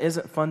 judgment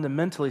isn't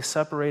fundamentally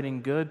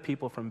separating good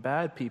people from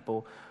bad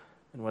people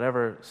in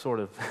whatever sort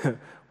of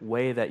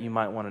way that you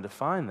might want to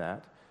define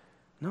that.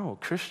 No,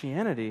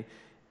 Christianity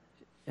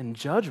and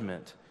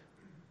judgment,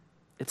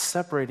 it's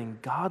separating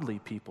godly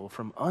people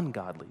from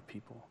ungodly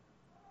people.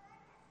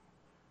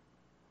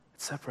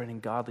 It's separating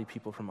godly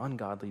people from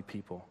ungodly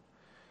people.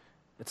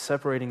 It's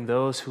separating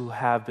those who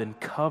have been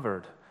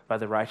covered by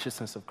the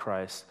righteousness of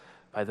Christ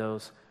by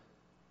those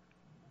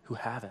who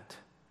haven't.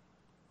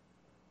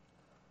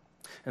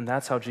 And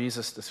that's how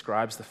Jesus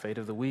describes the fate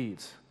of the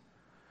weeds,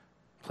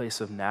 a place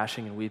of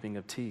gnashing and weeping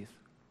of teeth.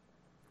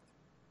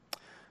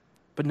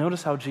 But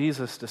notice how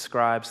Jesus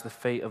describes the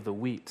fate of the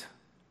wheat,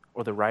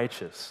 or the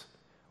righteous,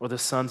 or the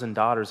sons and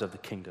daughters of the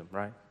kingdom,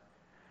 right?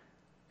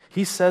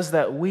 He says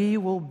that we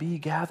will be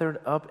gathered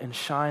up and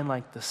shine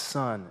like the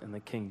sun in the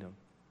kingdom.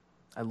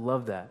 I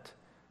love that.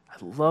 I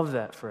love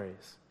that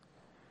phrase.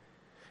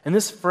 And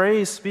this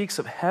phrase speaks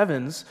of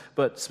heaven's,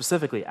 but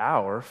specifically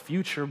our,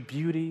 future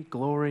beauty,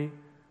 glory,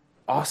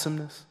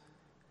 awesomeness.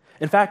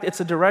 In fact,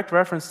 it's a direct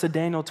reference to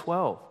Daniel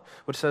 12,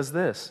 which says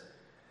this: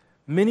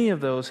 many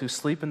of those who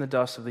sleep in the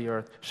dust of the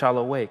earth shall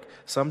awake,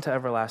 some to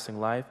everlasting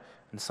life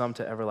and some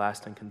to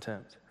everlasting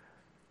contempt.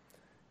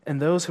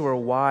 And those who are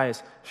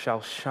wise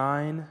shall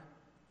shine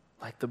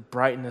like the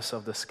brightness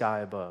of the sky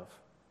above.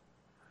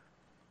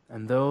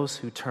 And those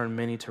who turn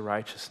many to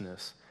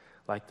righteousness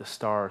like the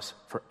stars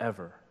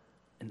forever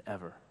and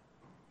ever.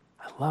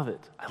 I love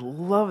it. I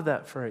love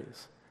that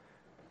phrase.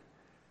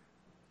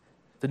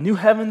 The new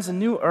heavens and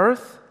new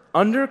earth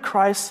under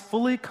Christ's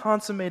fully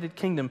consummated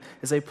kingdom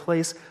is a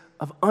place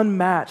of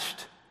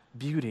unmatched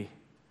beauty,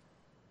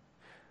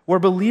 where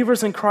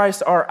believers in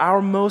Christ are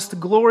our most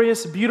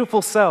glorious,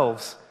 beautiful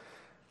selves.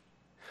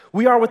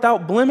 We are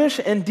without blemish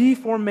and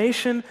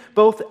deformation,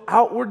 both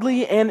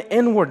outwardly and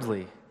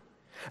inwardly.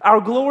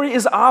 Our glory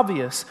is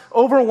obvious,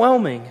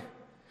 overwhelming,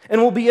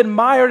 and will be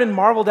admired and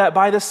marveled at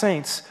by the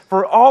saints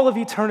for all of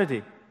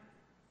eternity.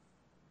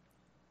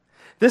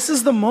 This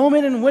is the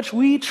moment in which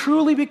we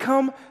truly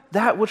become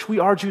that which we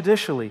are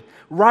judicially,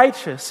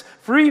 righteous,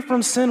 free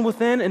from sin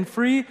within and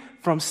free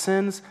from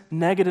sin's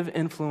negative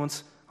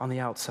influence on the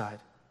outside.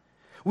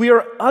 We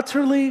are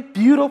utterly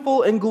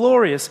beautiful and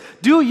glorious.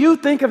 Do you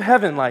think of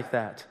heaven like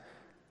that?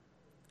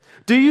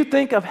 Do you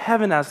think of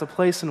heaven as the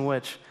place in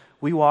which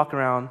we walk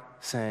around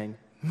saying,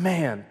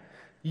 man,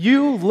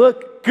 you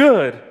look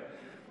good.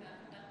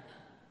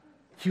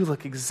 You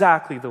look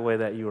exactly the way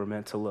that you were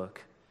meant to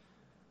look.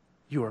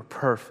 You are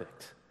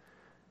perfect.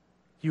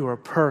 You are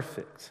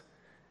perfect.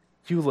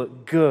 You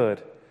look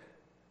good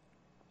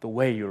the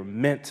way you're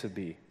meant to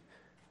be.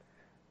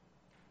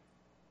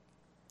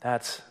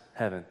 That's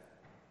heaven.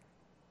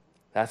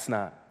 That's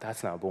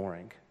not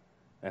boring.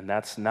 And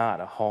that's not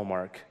a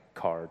Hallmark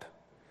card.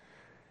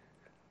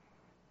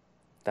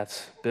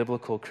 That's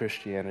biblical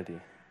Christianity.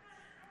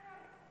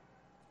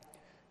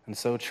 And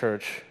so,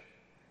 church,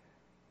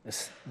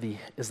 is the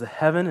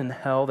heaven and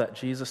hell that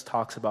Jesus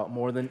talks about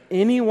more than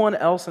anyone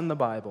else in the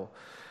Bible,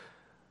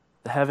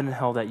 the heaven and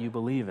hell that you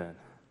believe in.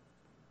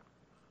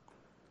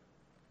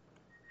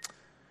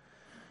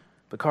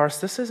 But, Karis,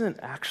 this isn't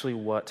actually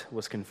what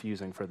was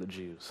confusing for the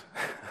Jews.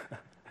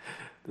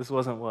 This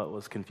wasn't what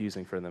was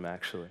confusing for them,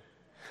 actually.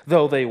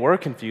 Though they were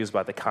confused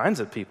by the kinds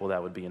of people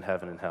that would be in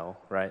heaven and hell,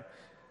 right?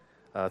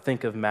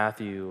 Think of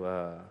Matthew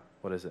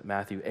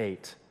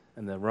 8,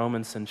 and the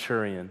Roman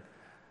centurion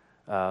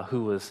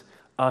who was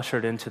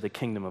ushered into the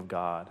kingdom of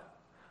God,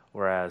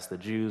 whereas the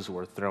Jews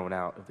were thrown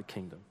out of the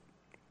kingdom.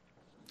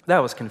 That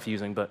was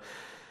confusing, but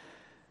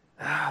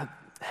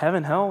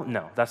heaven, hell?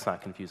 No, that's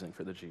not confusing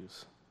for the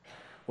Jews.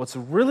 What's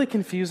really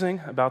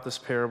confusing about this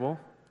parable,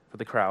 for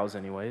the crowds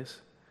anyways,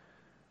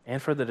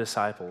 and for the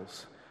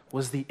disciples,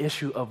 was the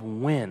issue of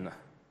when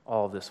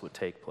all of this would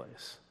take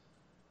place.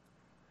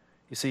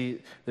 You see,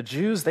 the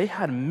Jews, they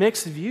had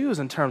mixed views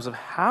in terms of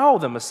how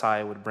the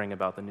Messiah would bring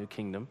about the new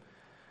kingdom.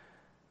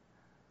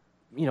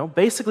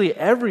 Basically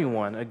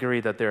everyone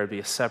agreed that there would be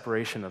a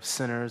separation of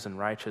sinners and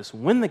righteous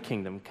when the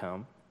kingdom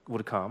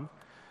would come,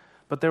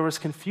 but there was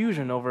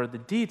confusion over the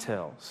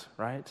details,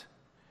 right?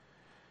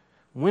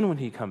 When would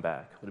he come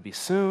back? Would it be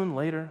soon,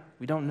 later?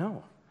 We don't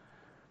know.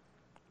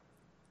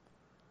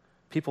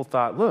 People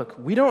thought, look,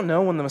 we don't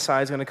know when the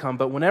Messiah is going to come,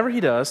 but whenever he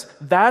does,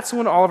 that's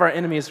when all of our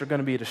enemies are going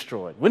to be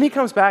destroyed. When he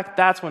comes back,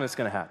 that's when it's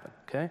going to happen,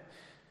 okay?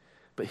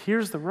 But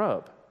here's the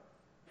rub.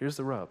 Here's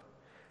the rub.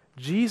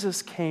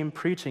 Jesus came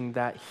preaching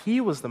that he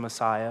was the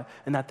Messiah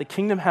and that the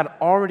kingdom had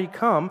already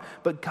come,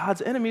 but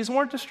God's enemies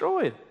weren't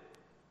destroyed.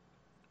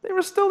 They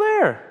were still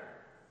there.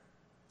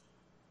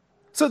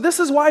 So this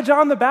is why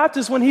John the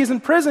Baptist, when he's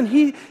in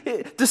prison,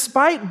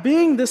 despite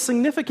being this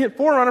significant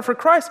forerunner for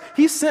Christ,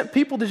 he sent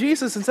people to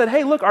Jesus and said,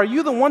 hey, look, are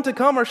you the one to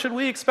come or should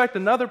we expect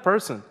another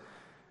person?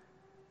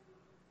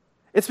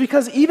 It's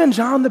because even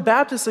John the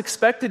Baptist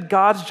expected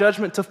God's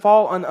judgment to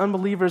fall on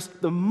unbelievers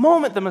the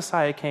moment the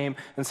Messiah came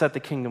and said the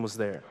kingdom was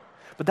there.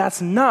 But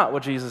that's not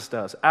what Jesus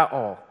does at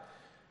all.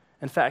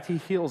 In fact, he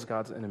heals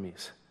God's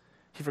enemies.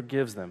 He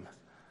forgives them.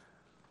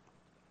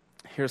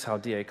 Here's how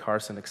D.A.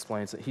 Carson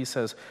explains it. He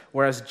says,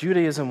 whereas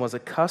Judaism was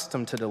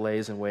accustomed to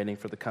delays in waiting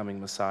for the coming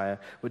Messiah,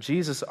 what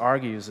Jesus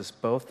argues is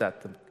both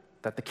that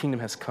the kingdom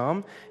has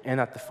come and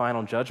that the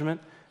final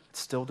judgment is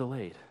still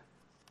delayed.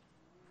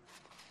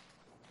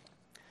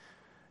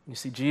 You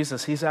see,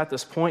 Jesus, he's at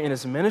this point in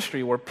his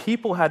ministry where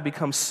people had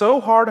become so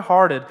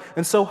hard-hearted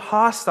and so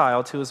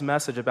hostile to his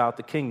message about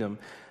the kingdom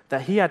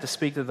that he had to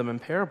speak to them in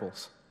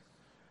parables.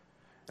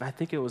 And I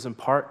think it was in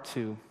part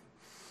to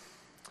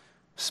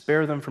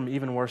spare them from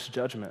even worse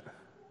judgment.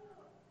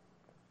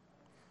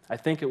 I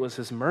think it was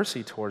his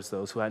mercy towards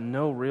those who had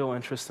no real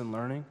interest in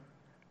learning.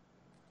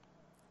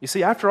 You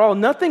see, after all,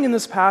 nothing in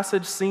this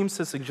passage seems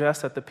to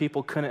suggest that the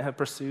people couldn't have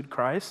pursued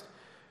Christ.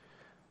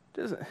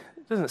 It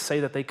doesn't say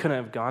that they couldn't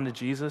have gone to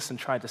Jesus and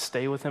tried to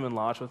stay with him and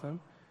lodge with him.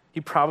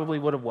 He probably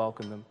would have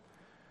welcomed them.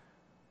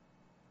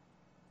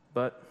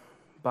 But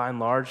by and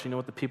large, you know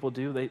what the people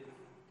do? They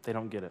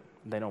don't get it.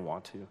 They don't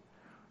want to.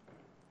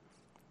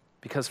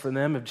 Because for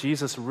them, if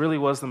Jesus really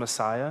was the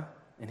Messiah,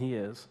 and he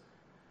is,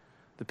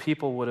 the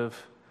people would have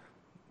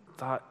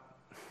thought,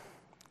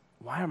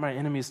 why are my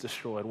enemies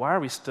destroyed? Why are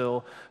we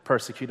still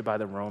persecuted by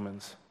the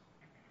Romans?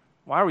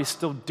 Why are we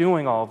still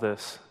doing all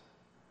this?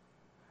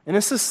 And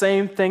it's the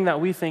same thing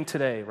that we think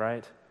today,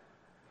 right?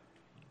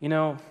 You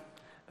know,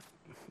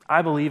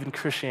 I believe in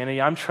Christianity.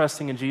 I'm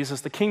trusting in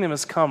Jesus. The kingdom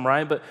has come,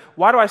 right? But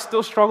why do I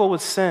still struggle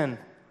with sin?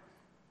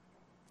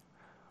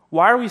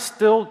 Why are we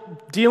still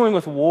dealing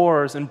with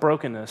wars and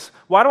brokenness?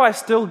 Why do I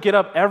still get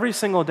up every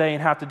single day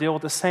and have to deal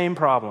with the same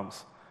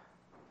problems?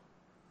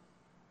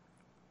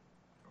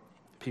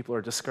 People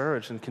are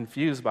discouraged and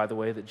confused by the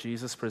way that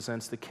Jesus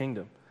presents the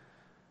kingdom.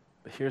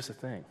 But here's the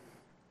thing.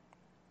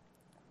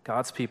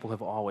 God's people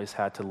have always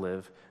had to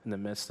live in the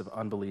midst of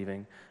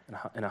unbelieving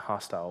in a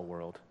hostile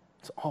world.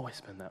 It's always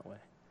been that way.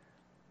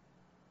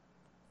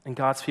 And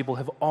God's people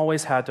have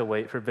always had to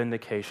wait for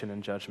vindication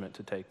and judgment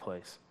to take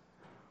place.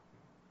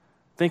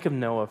 Think of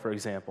Noah, for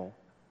example,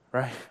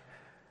 right?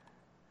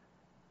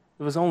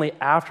 It was only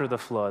after the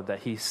flood that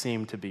he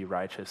seemed to be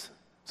righteous.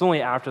 It's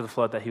only after the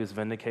flood that he was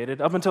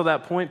vindicated. Up until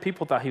that point,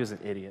 people thought he was an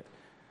idiot.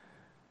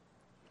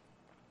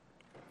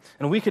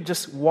 And we could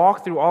just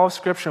walk through all of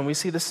Scripture and we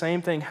see the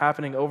same thing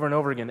happening over and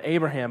over again.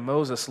 Abraham,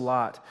 Moses,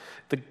 Lot.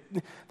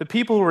 The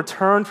people who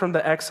returned from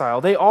the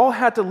exile, they all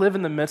had to live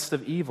in the midst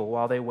of evil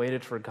while they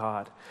waited for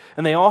God.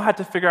 And they all had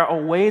to figure out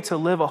a way to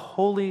live a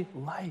holy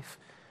life.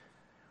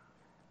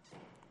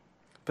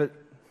 But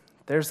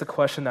there's the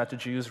question that the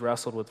Jews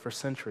wrestled with for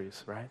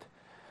centuries, right?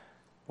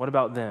 What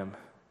about them?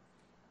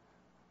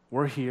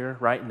 We're here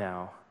right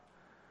now.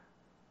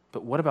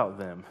 But what about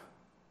them?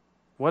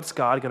 What's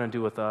God going to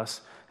do with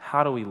us?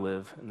 How do we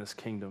live in this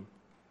kingdom?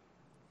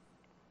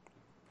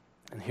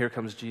 And here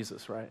comes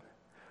Jesus, right?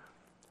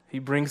 He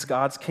brings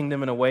God's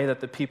kingdom in a way that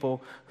the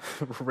people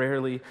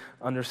rarely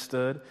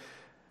understood.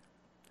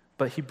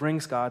 But he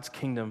brings God's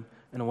kingdom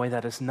in a way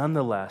that is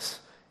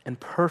nonetheless in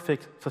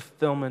perfect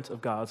fulfillment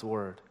of God's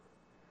word.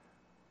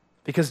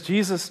 Because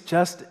Jesus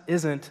just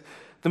isn't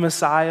the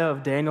Messiah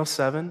of Daniel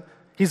 7.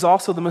 He's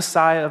also the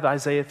Messiah of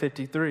Isaiah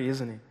 53,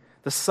 isn't he?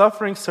 The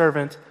suffering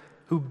servant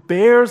who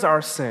bears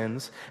our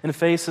sins and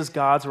faces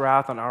God's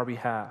wrath on our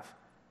behalf.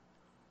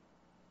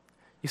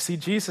 You see,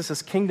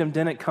 Jesus' kingdom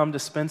didn't come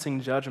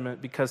dispensing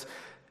judgment because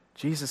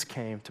Jesus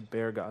came to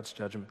bear God's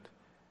judgment.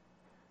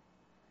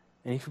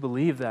 And if you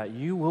believe that,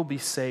 you will be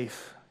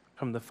safe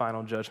from the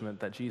final judgment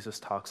that Jesus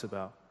talks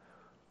about.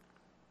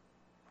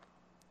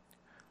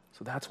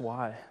 So that's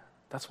why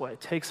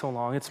it takes so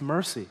long. It's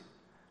mercy.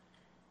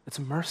 It's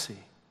mercy.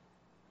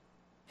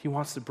 He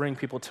wants to bring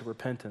people to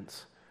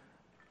repentance.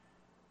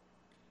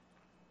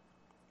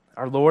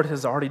 Our Lord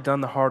has already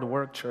done the hard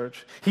work,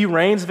 church. He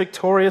reigns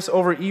victorious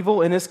over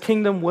evil, and his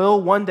kingdom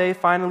will one day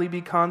finally be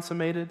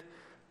consummated.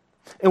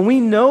 And we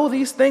know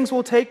these things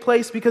will take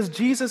place because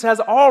Jesus has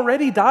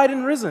already died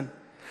and risen.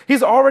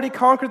 He's already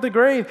conquered the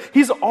grave.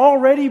 He's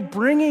already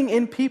bringing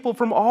in people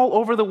from all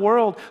over the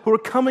world who are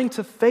coming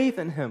to faith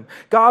in him.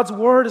 God's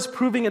word is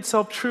proving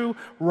itself true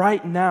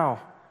right now.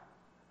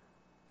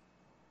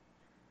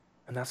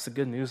 And that's the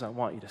good news I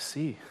want you to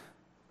see.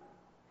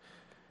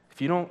 If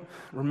you don't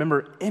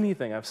remember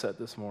anything I've said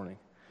this morning,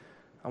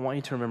 I want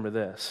you to remember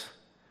this.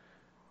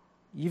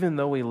 Even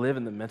though we live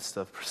in the midst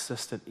of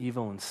persistent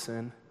evil and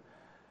sin,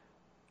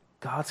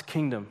 God's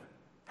kingdom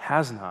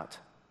has not,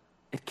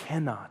 it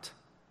cannot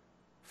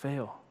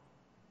fail.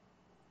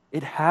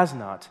 It has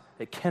not,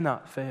 it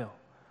cannot fail.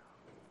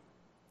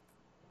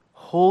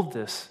 Hold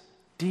this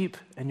deep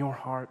in your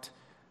heart.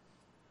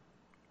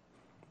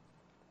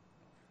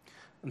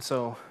 And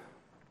so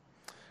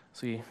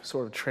as we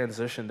sort of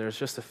transition, there's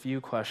just a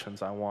few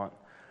questions I want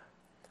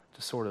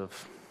to sort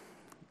of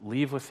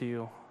leave with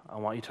you. I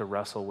want you to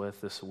wrestle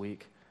with this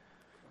week.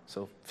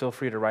 So feel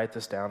free to write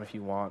this down if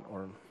you want,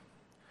 or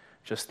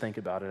just think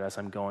about it as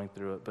I'm going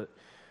through it. But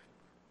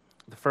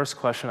the first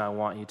question I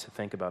want you to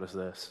think about is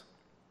this.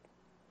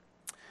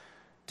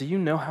 Do you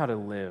know how to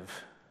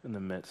live in the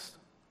midst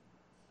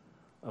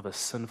of a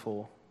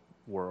sinful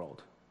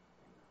world?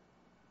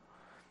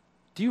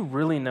 Do you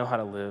really know how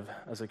to live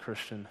as a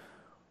Christian?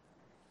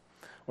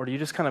 Or do you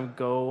just kind of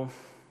go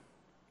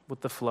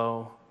with the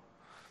flow?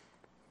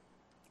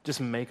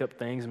 Just make up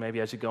things maybe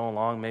as you go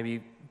along,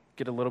 maybe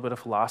get a little bit of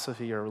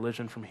philosophy or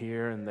religion from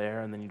here and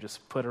there, and then you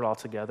just put it all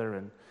together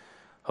and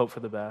hope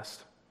for the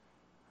best.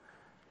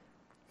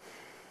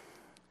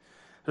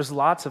 There's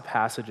lots of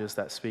passages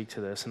that speak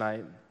to this, and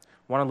I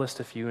want to list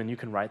a few, and you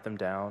can write them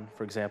down.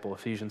 For example,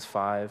 Ephesians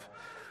 5,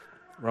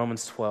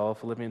 Romans 12,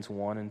 Philippians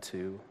 1 and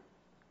 2,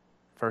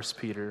 1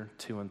 Peter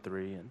 2 and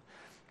 3, and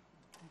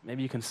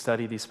maybe you can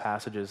study these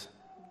passages,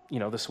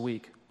 this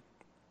week.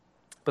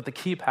 But the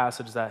key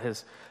passage that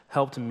has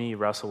helped me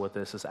wrestle with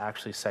this is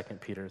actually 2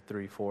 Peter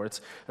 3, 4.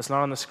 It's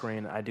not on the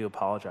screen. I do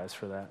apologize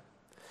for that.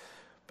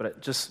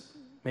 But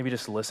maybe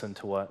just listen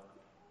to what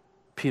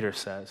Peter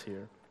says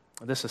here.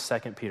 This is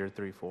 2 Peter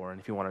 3, 4, and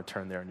if you want to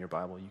turn there in your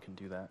Bible, you can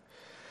do that.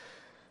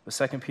 But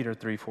 2 Peter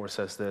 3, 4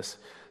 says this,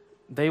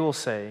 "They will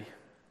say,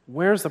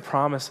 'Where's the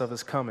promise of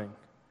his coming?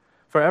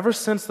 For ever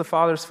since the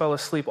fathers fell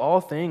asleep,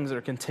 all things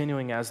are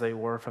continuing as they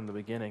were from the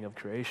beginning of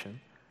creation.'"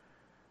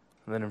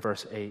 And then in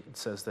verse 8, it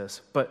says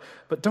this, But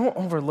don't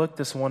overlook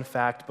this one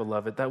fact,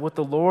 beloved, that with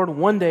the Lord,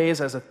 one day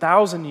is as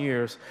 1,000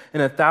 years,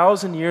 and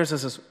 1,000 years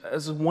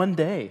as one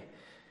day.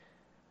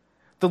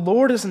 The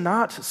Lord is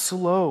not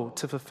slow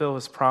to fulfill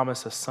his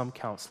promise, as some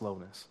count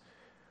slowness,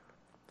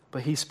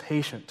 but he's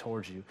patient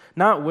towards you,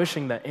 not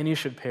wishing that any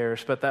should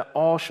perish, but that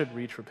all should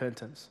reach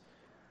repentance.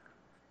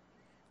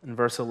 In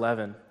verse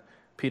 11,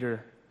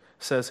 Peter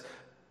says,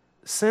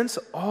 "Since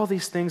all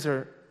these things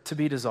are to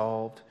be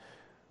dissolved,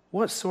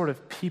 what sort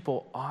of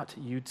people ought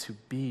you to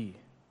be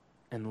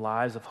in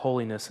lives of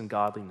holiness and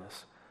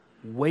godliness,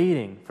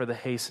 waiting for the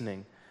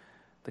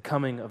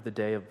coming of the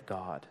day of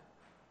God?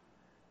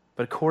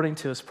 But according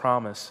to his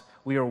promise,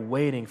 we are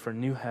waiting for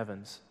new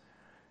heavens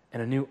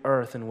and a new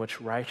earth in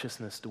which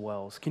righteousness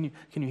dwells." Can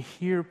you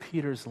hear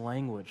Peter's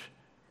language?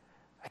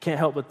 I can't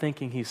help but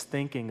thinking he's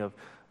thinking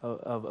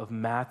of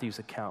Matthew's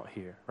account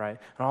here, right?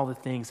 And all the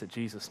things that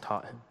Jesus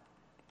taught him.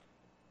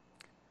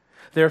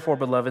 "Therefore,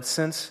 beloved,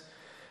 since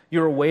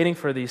you are waiting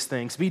for these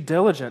things, be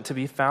diligent to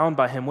be found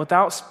by him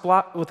without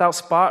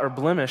spot or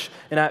blemish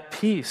and at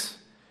peace.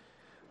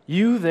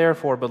 You,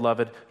 therefore,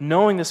 beloved,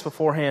 knowing this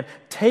beforehand,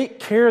 take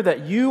care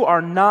that you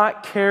are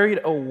not carried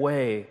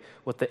away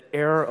with the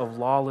error of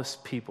lawless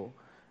people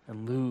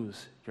and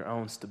lose your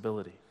own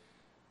stability."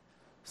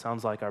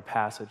 Sounds like our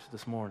passage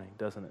this morning,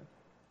 doesn't it?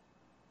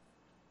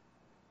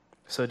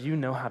 So do you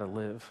know how to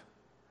live?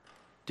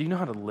 Do you know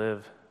how to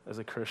live as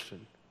a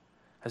Christian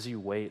as you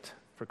wait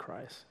for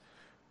Christ?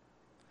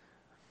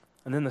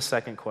 And then the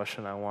second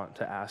question I want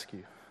to ask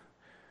you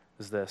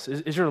is this.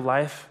 Is your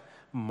life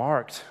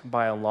marked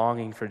by a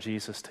longing for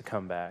Jesus to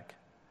come back?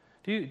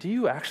 Do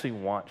you actually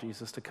want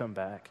Jesus to come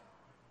back?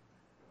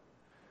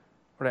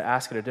 Or to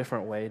ask it a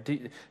different way,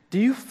 do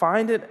you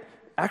find it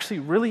actually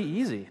really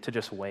easy to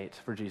just wait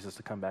for Jesus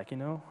to come back?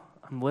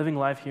 I'm living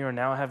life here and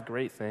now. I have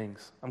great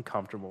things. I'm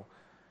comfortable.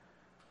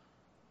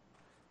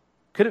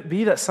 Could it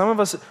be that some of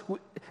us,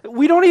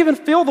 we don't even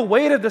feel the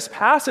weight of this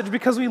passage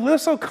because we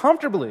live so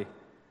comfortably?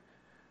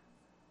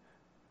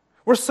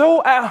 We're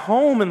so at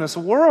home in this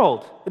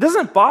world. It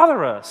doesn't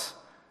bother us.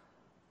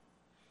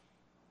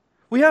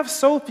 We have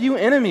so few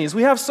enemies.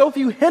 We have so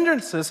few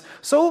hindrances,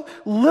 so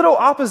little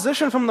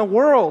opposition from the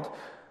world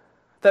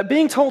that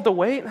being told to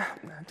wait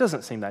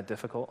doesn't seem that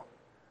difficult.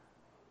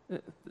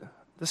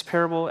 This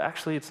parable,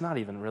 actually, it's not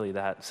even really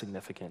that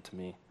significant to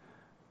me.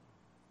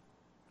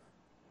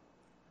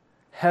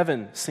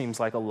 Heaven seems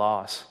like a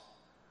loss.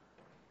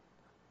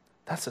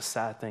 That's the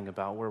sad thing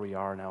about where we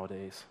are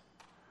nowadays.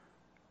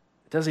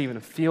 It doesn't even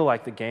feel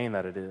like the gain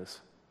that it is.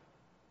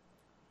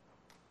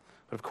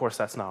 But of course,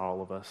 that's not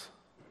all of us.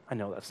 I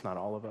know that's not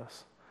all of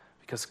us.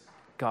 Because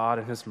God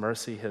in his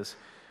mercy has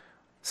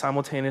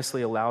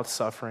simultaneously allowed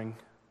suffering,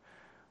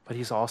 but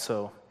he's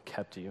also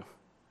kept you.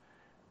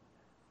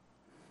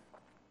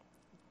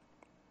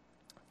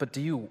 But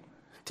do you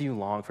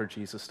long for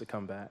Jesus to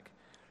come back?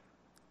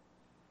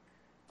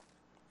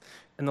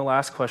 And the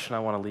last question I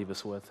want to leave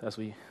us with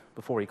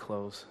before we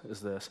close is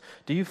this.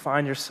 Do you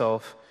find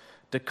yourself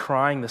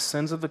decrying the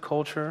sins of the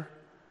culture,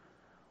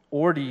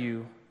 or do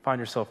you find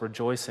yourself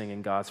rejoicing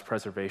in God's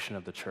preservation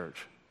of the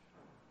church?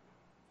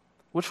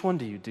 Which one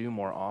do you do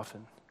more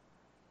often?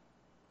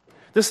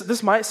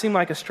 This might seem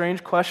like a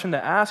strange question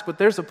to ask, but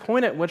there's a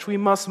point at which we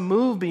must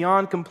move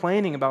beyond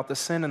complaining about the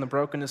sin and the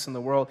brokenness in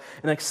the world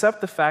and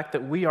accept the fact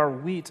that we are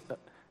wheat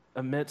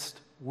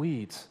amidst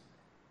weeds.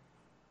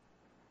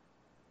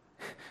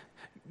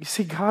 You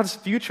see, God's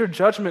future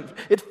judgment,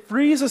 it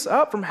frees us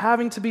up from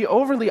having to be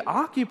overly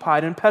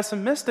occupied and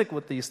pessimistic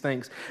with these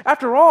things.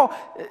 After all,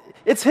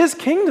 it's his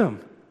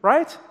kingdom,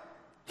 right?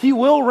 He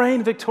will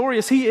reign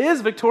victorious. He is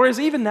victorious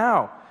even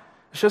now.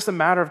 It's just a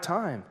matter of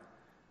time.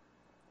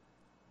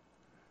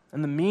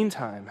 In the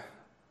meantime,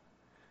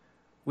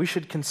 we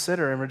should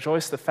consider and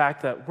rejoice the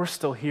fact that we're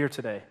still here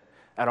today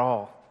at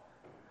all.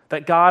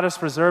 That God has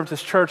preserved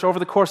his church over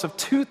the course of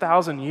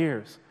 2,000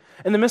 years.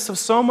 In the midst of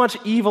so much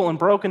evil and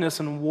brokenness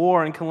and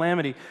war and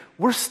calamity,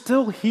 we're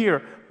still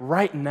here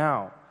right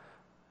now.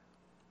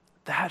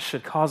 That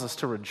should cause us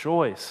to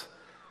rejoice.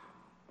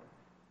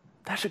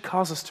 That should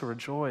cause us to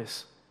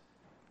rejoice.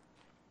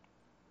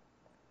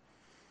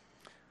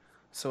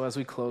 So as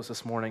we close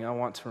this morning, I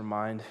want to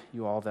remind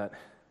you all that,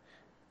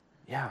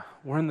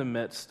 we're in the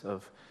midst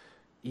of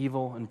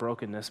evil and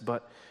brokenness,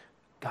 but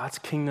God's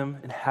kingdom,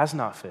 it has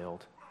not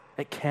failed.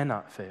 It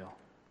cannot fail.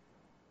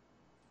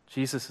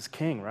 Jesus is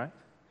king, right?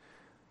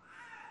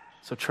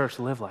 So church,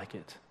 live like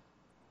it.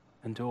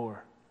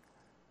 Endure.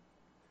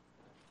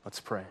 Let's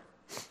pray.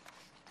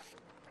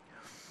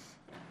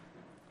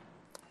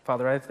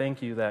 Father, I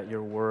thank you that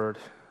your word,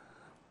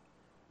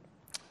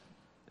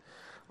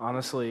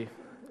 honestly,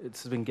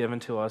 it's been given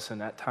to us,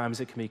 and at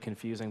times it can be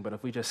confusing, but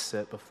if we just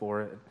sit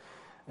before it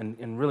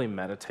and really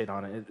meditate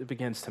on it, it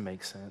begins to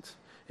make sense.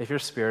 If your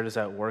Spirit is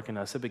at work in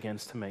us, it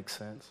begins to make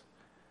sense.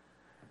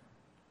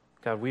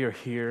 God, we are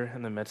here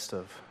in the midst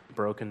of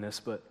brokenness,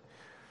 but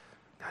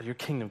God, your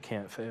kingdom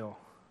can't fail.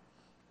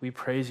 We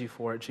praise you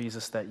for it,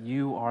 Jesus, that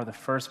you are the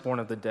firstborn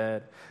of the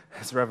dead,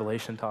 as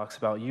Revelation talks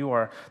about. You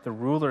are the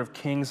ruler of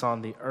kings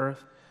on the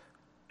earth.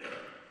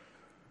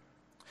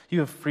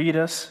 You have freed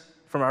us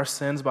from our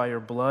sins by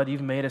your blood.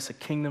 You've made us a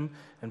kingdom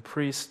and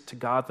priests to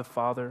God the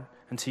Father,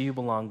 and to you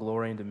belong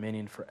glory and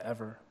dominion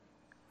forever.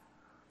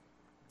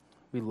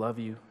 We love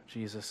you,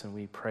 Jesus, and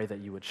we pray that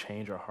you would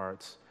change our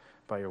hearts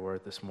by your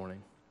word this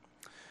morning.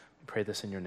 We pray this in your name.